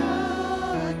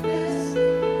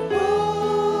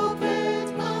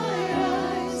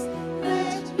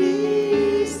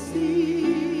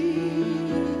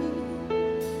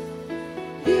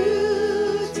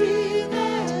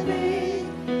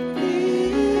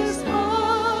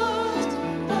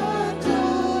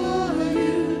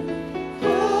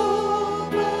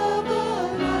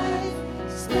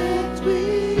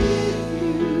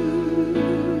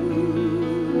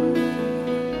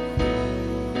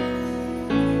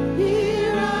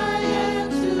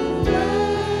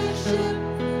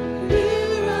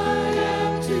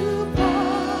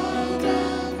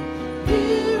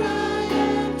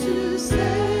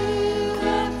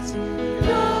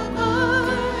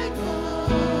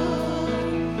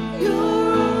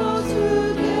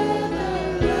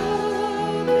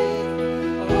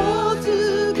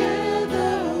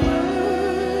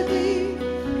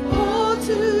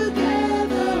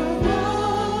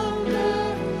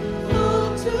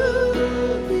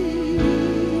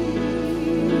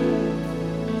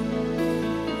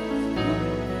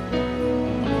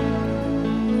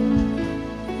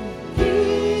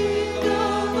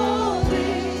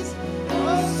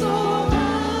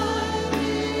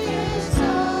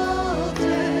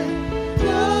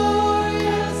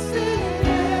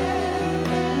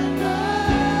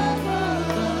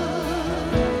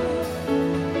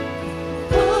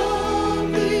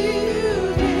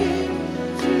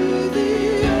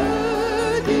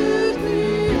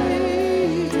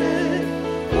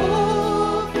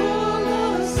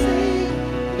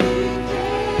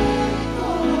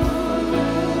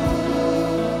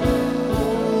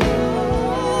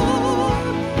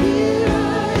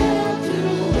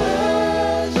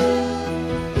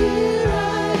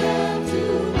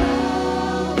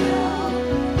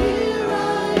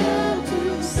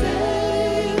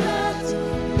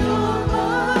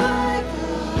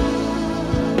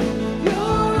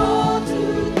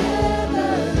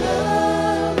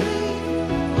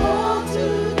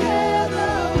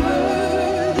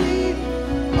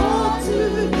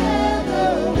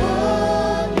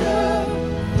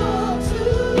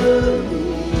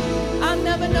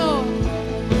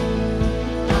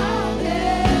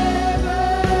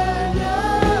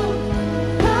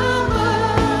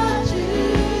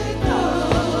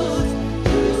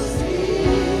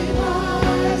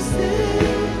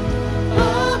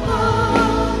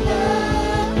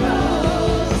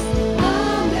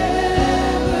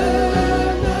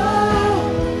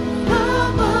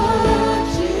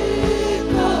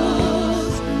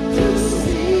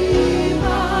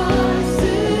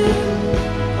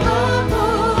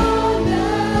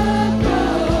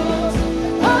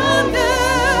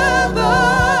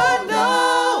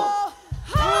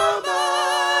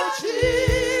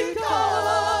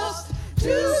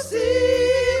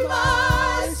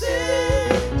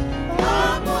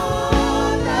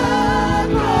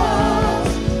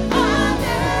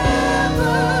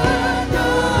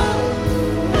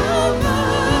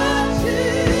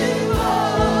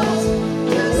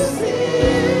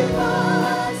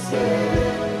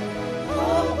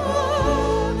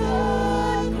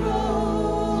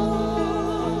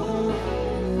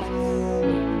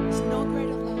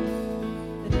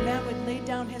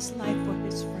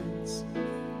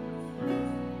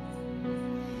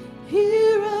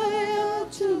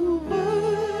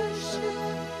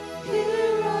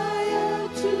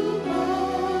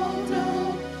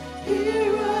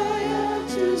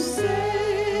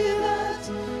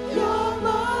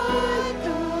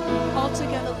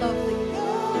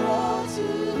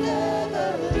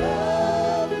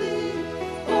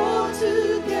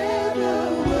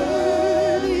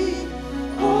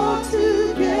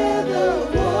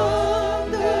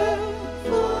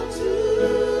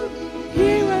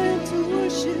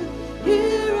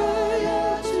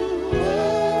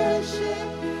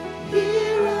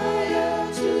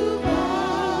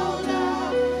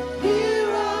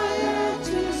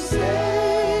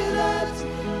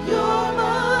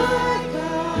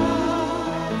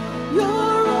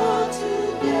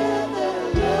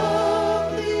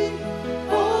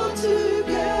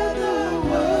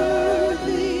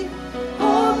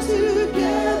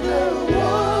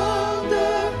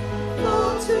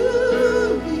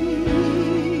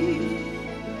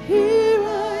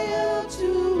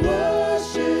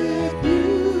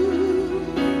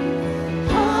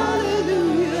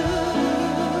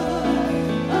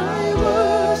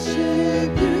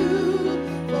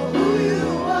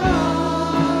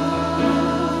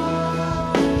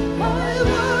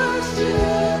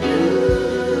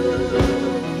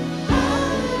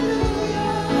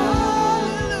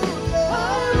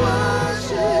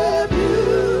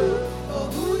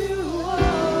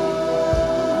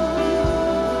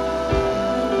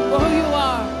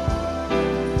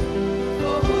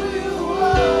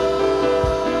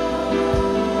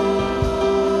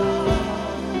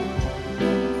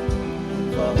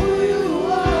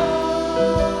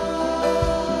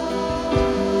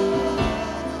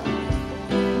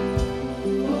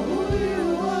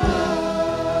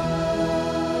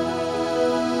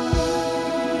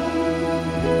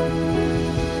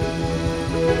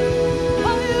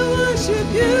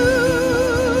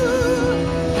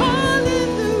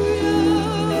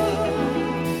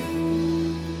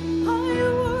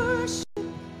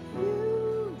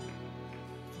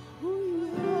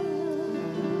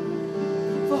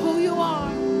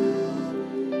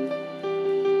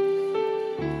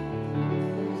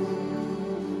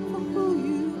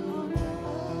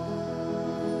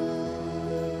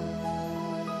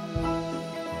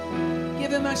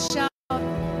Give him a shout.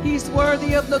 He's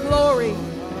worthy of the glory.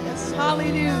 Yes,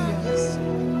 hallelujah.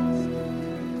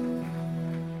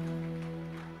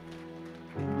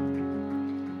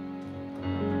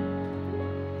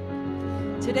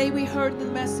 Today we heard the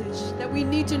message that we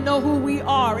need to know who we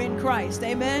are in Christ.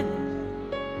 Amen.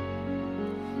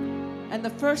 And the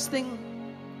first thing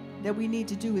that we need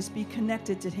to do is be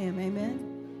connected to him. Amen.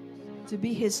 To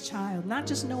be his child. Not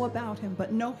just know about him,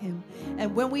 but know him.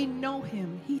 And when we know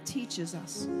him, he teaches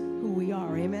us who we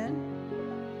are. Amen.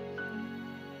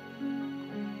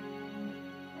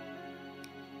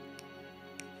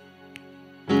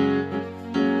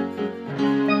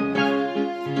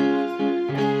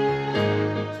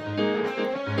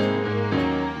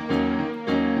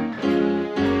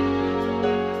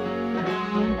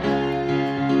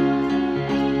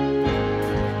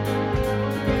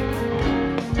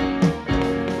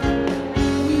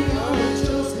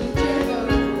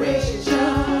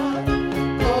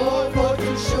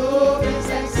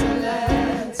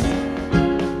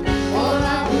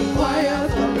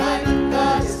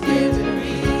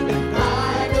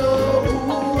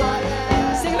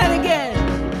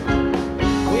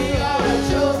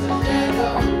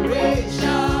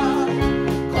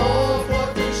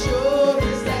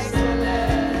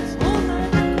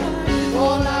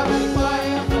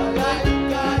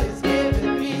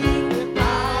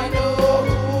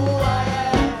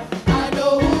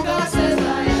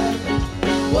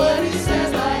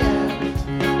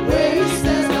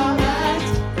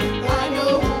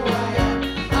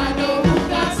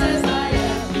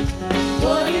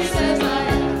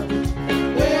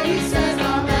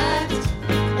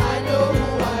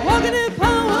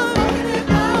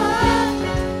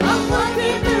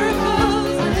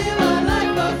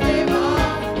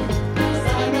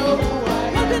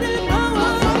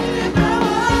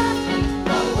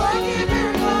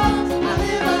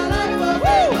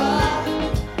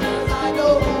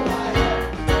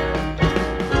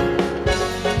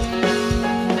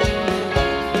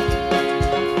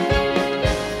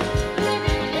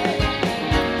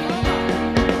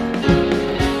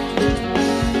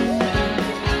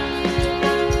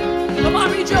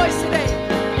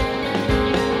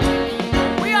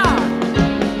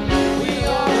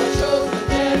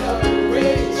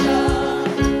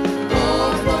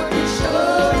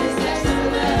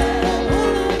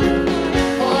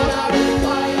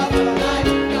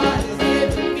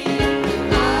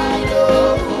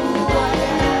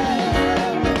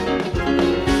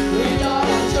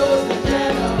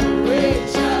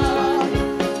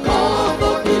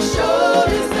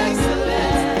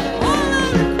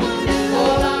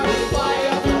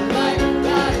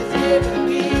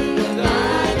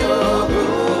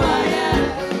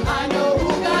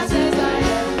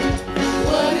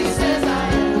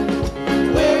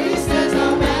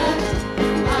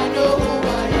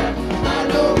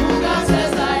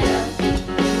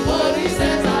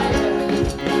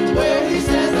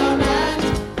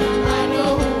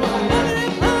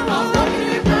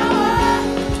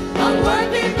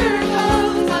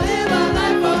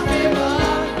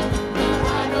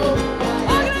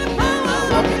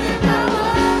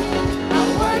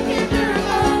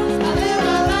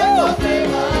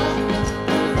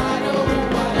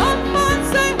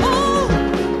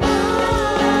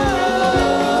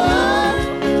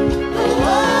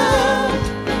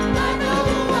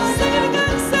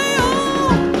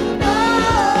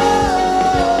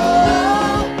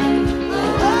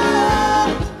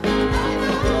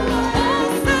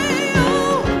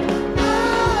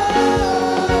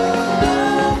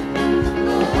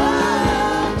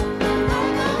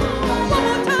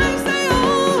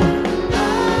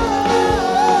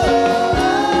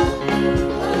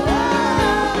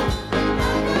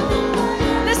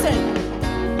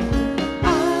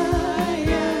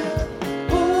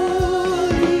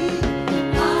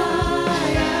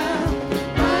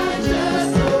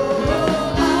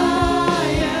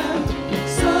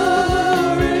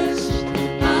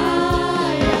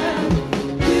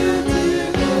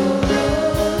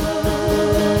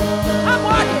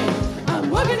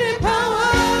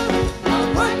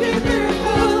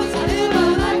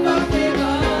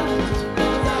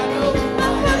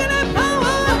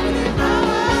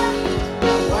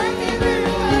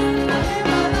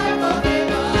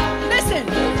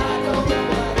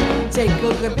 Take a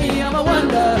look at me, I'm a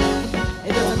wonder.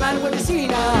 It doesn't matter what you see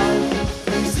now.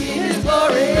 You see his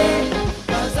glory,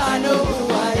 cause I know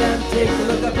who I am. Take a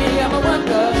look at me, I'm a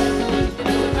wonder. It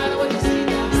doesn't matter what you see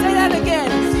now. Say that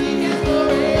again. You see his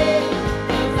glory,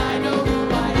 cause I know who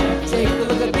I am. Take a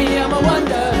look at me, I'm a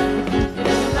wonder. It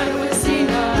doesn't matter what you see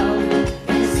now.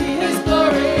 You see his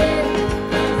glory,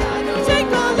 cause I know. Take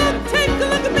a look, take a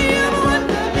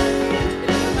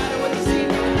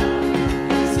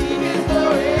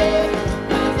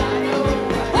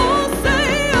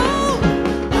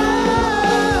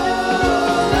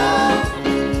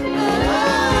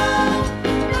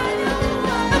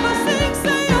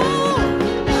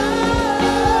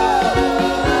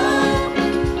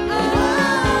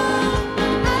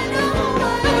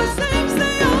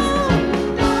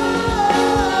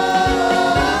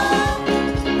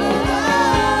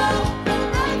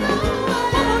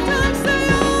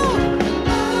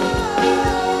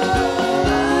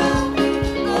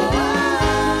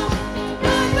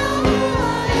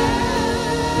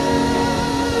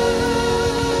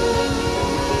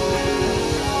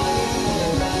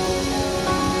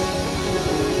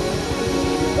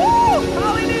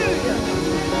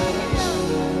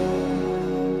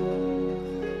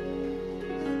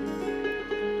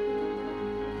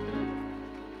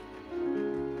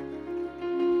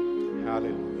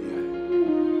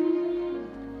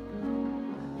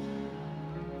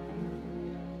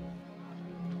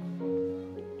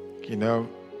You know,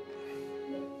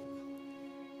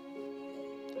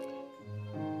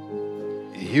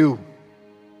 you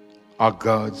are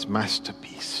God's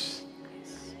masterpiece.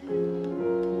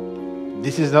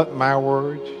 This is not my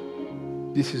word.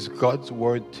 This is God's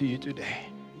word to you today.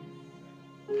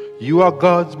 You are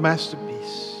God's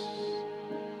masterpiece.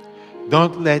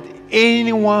 Don't let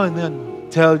anyone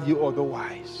tell you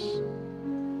otherwise.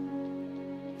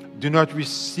 Do not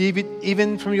receive it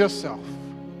even from yourself.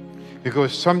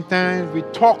 Because sometimes we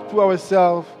talk to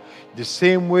ourselves the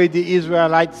same way the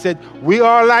Israelites said, we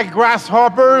are like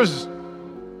grasshoppers.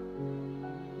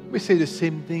 We say the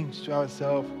same things to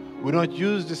ourselves. We don't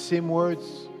use the same words,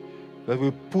 but we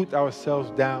put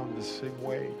ourselves down the same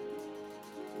way.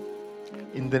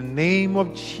 In the name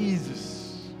of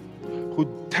Jesus, who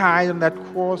died on that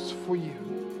cross for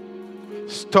you,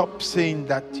 stop saying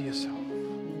that to yourself.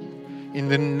 In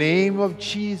the name of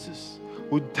Jesus,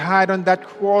 who died on that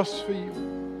cross for you,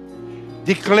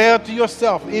 declare to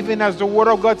yourself, even as the Word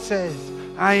of God says,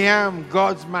 I am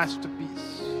God's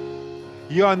masterpiece.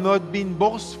 You are not being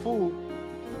boastful.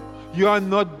 You are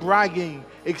not bragging,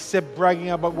 except bragging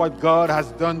about what God has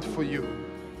done for you.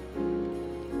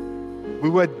 We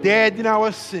were dead in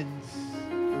our sins,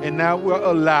 and now we are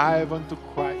alive unto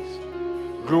Christ.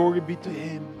 Glory be to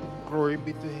Him. Glory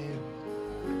be to Him.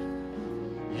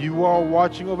 You are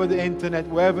watching over the internet,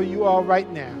 wherever you are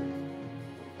right now.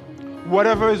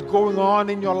 Whatever is going on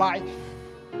in your life,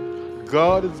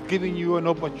 God is giving you an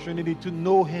opportunity to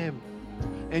know Him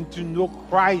and to know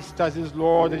Christ as His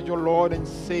Lord, as your Lord and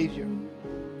Savior.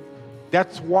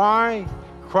 That's why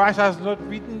Christ has not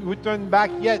returned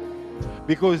back yet,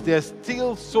 because there's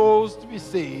still souls to be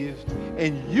saved,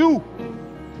 and you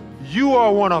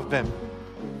are one of them.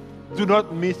 Do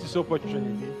not miss this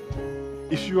opportunity.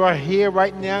 If you are here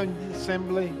right now in the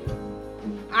assembly,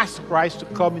 ask Christ to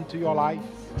come into your life.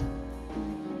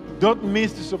 Don't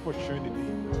miss this opportunity.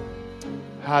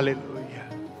 Hallelujah.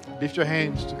 Lift your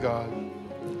hands to God.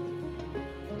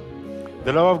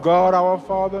 The love of God, our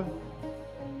Father,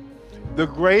 the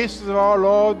grace of our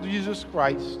Lord Jesus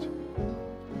Christ,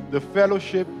 the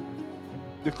fellowship,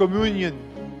 the communion,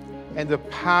 and the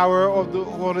power of the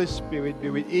Holy Spirit be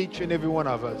with each and every one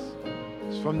of us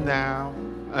from now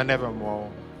and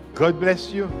evermore. God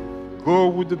bless you. Go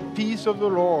with the peace of the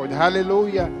Lord.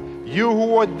 Hallelujah. You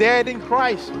who are dead in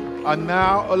Christ are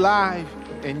now alive,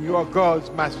 and you are God's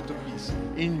masterpiece.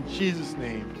 In Jesus'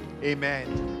 name, amen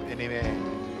and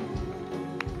amen.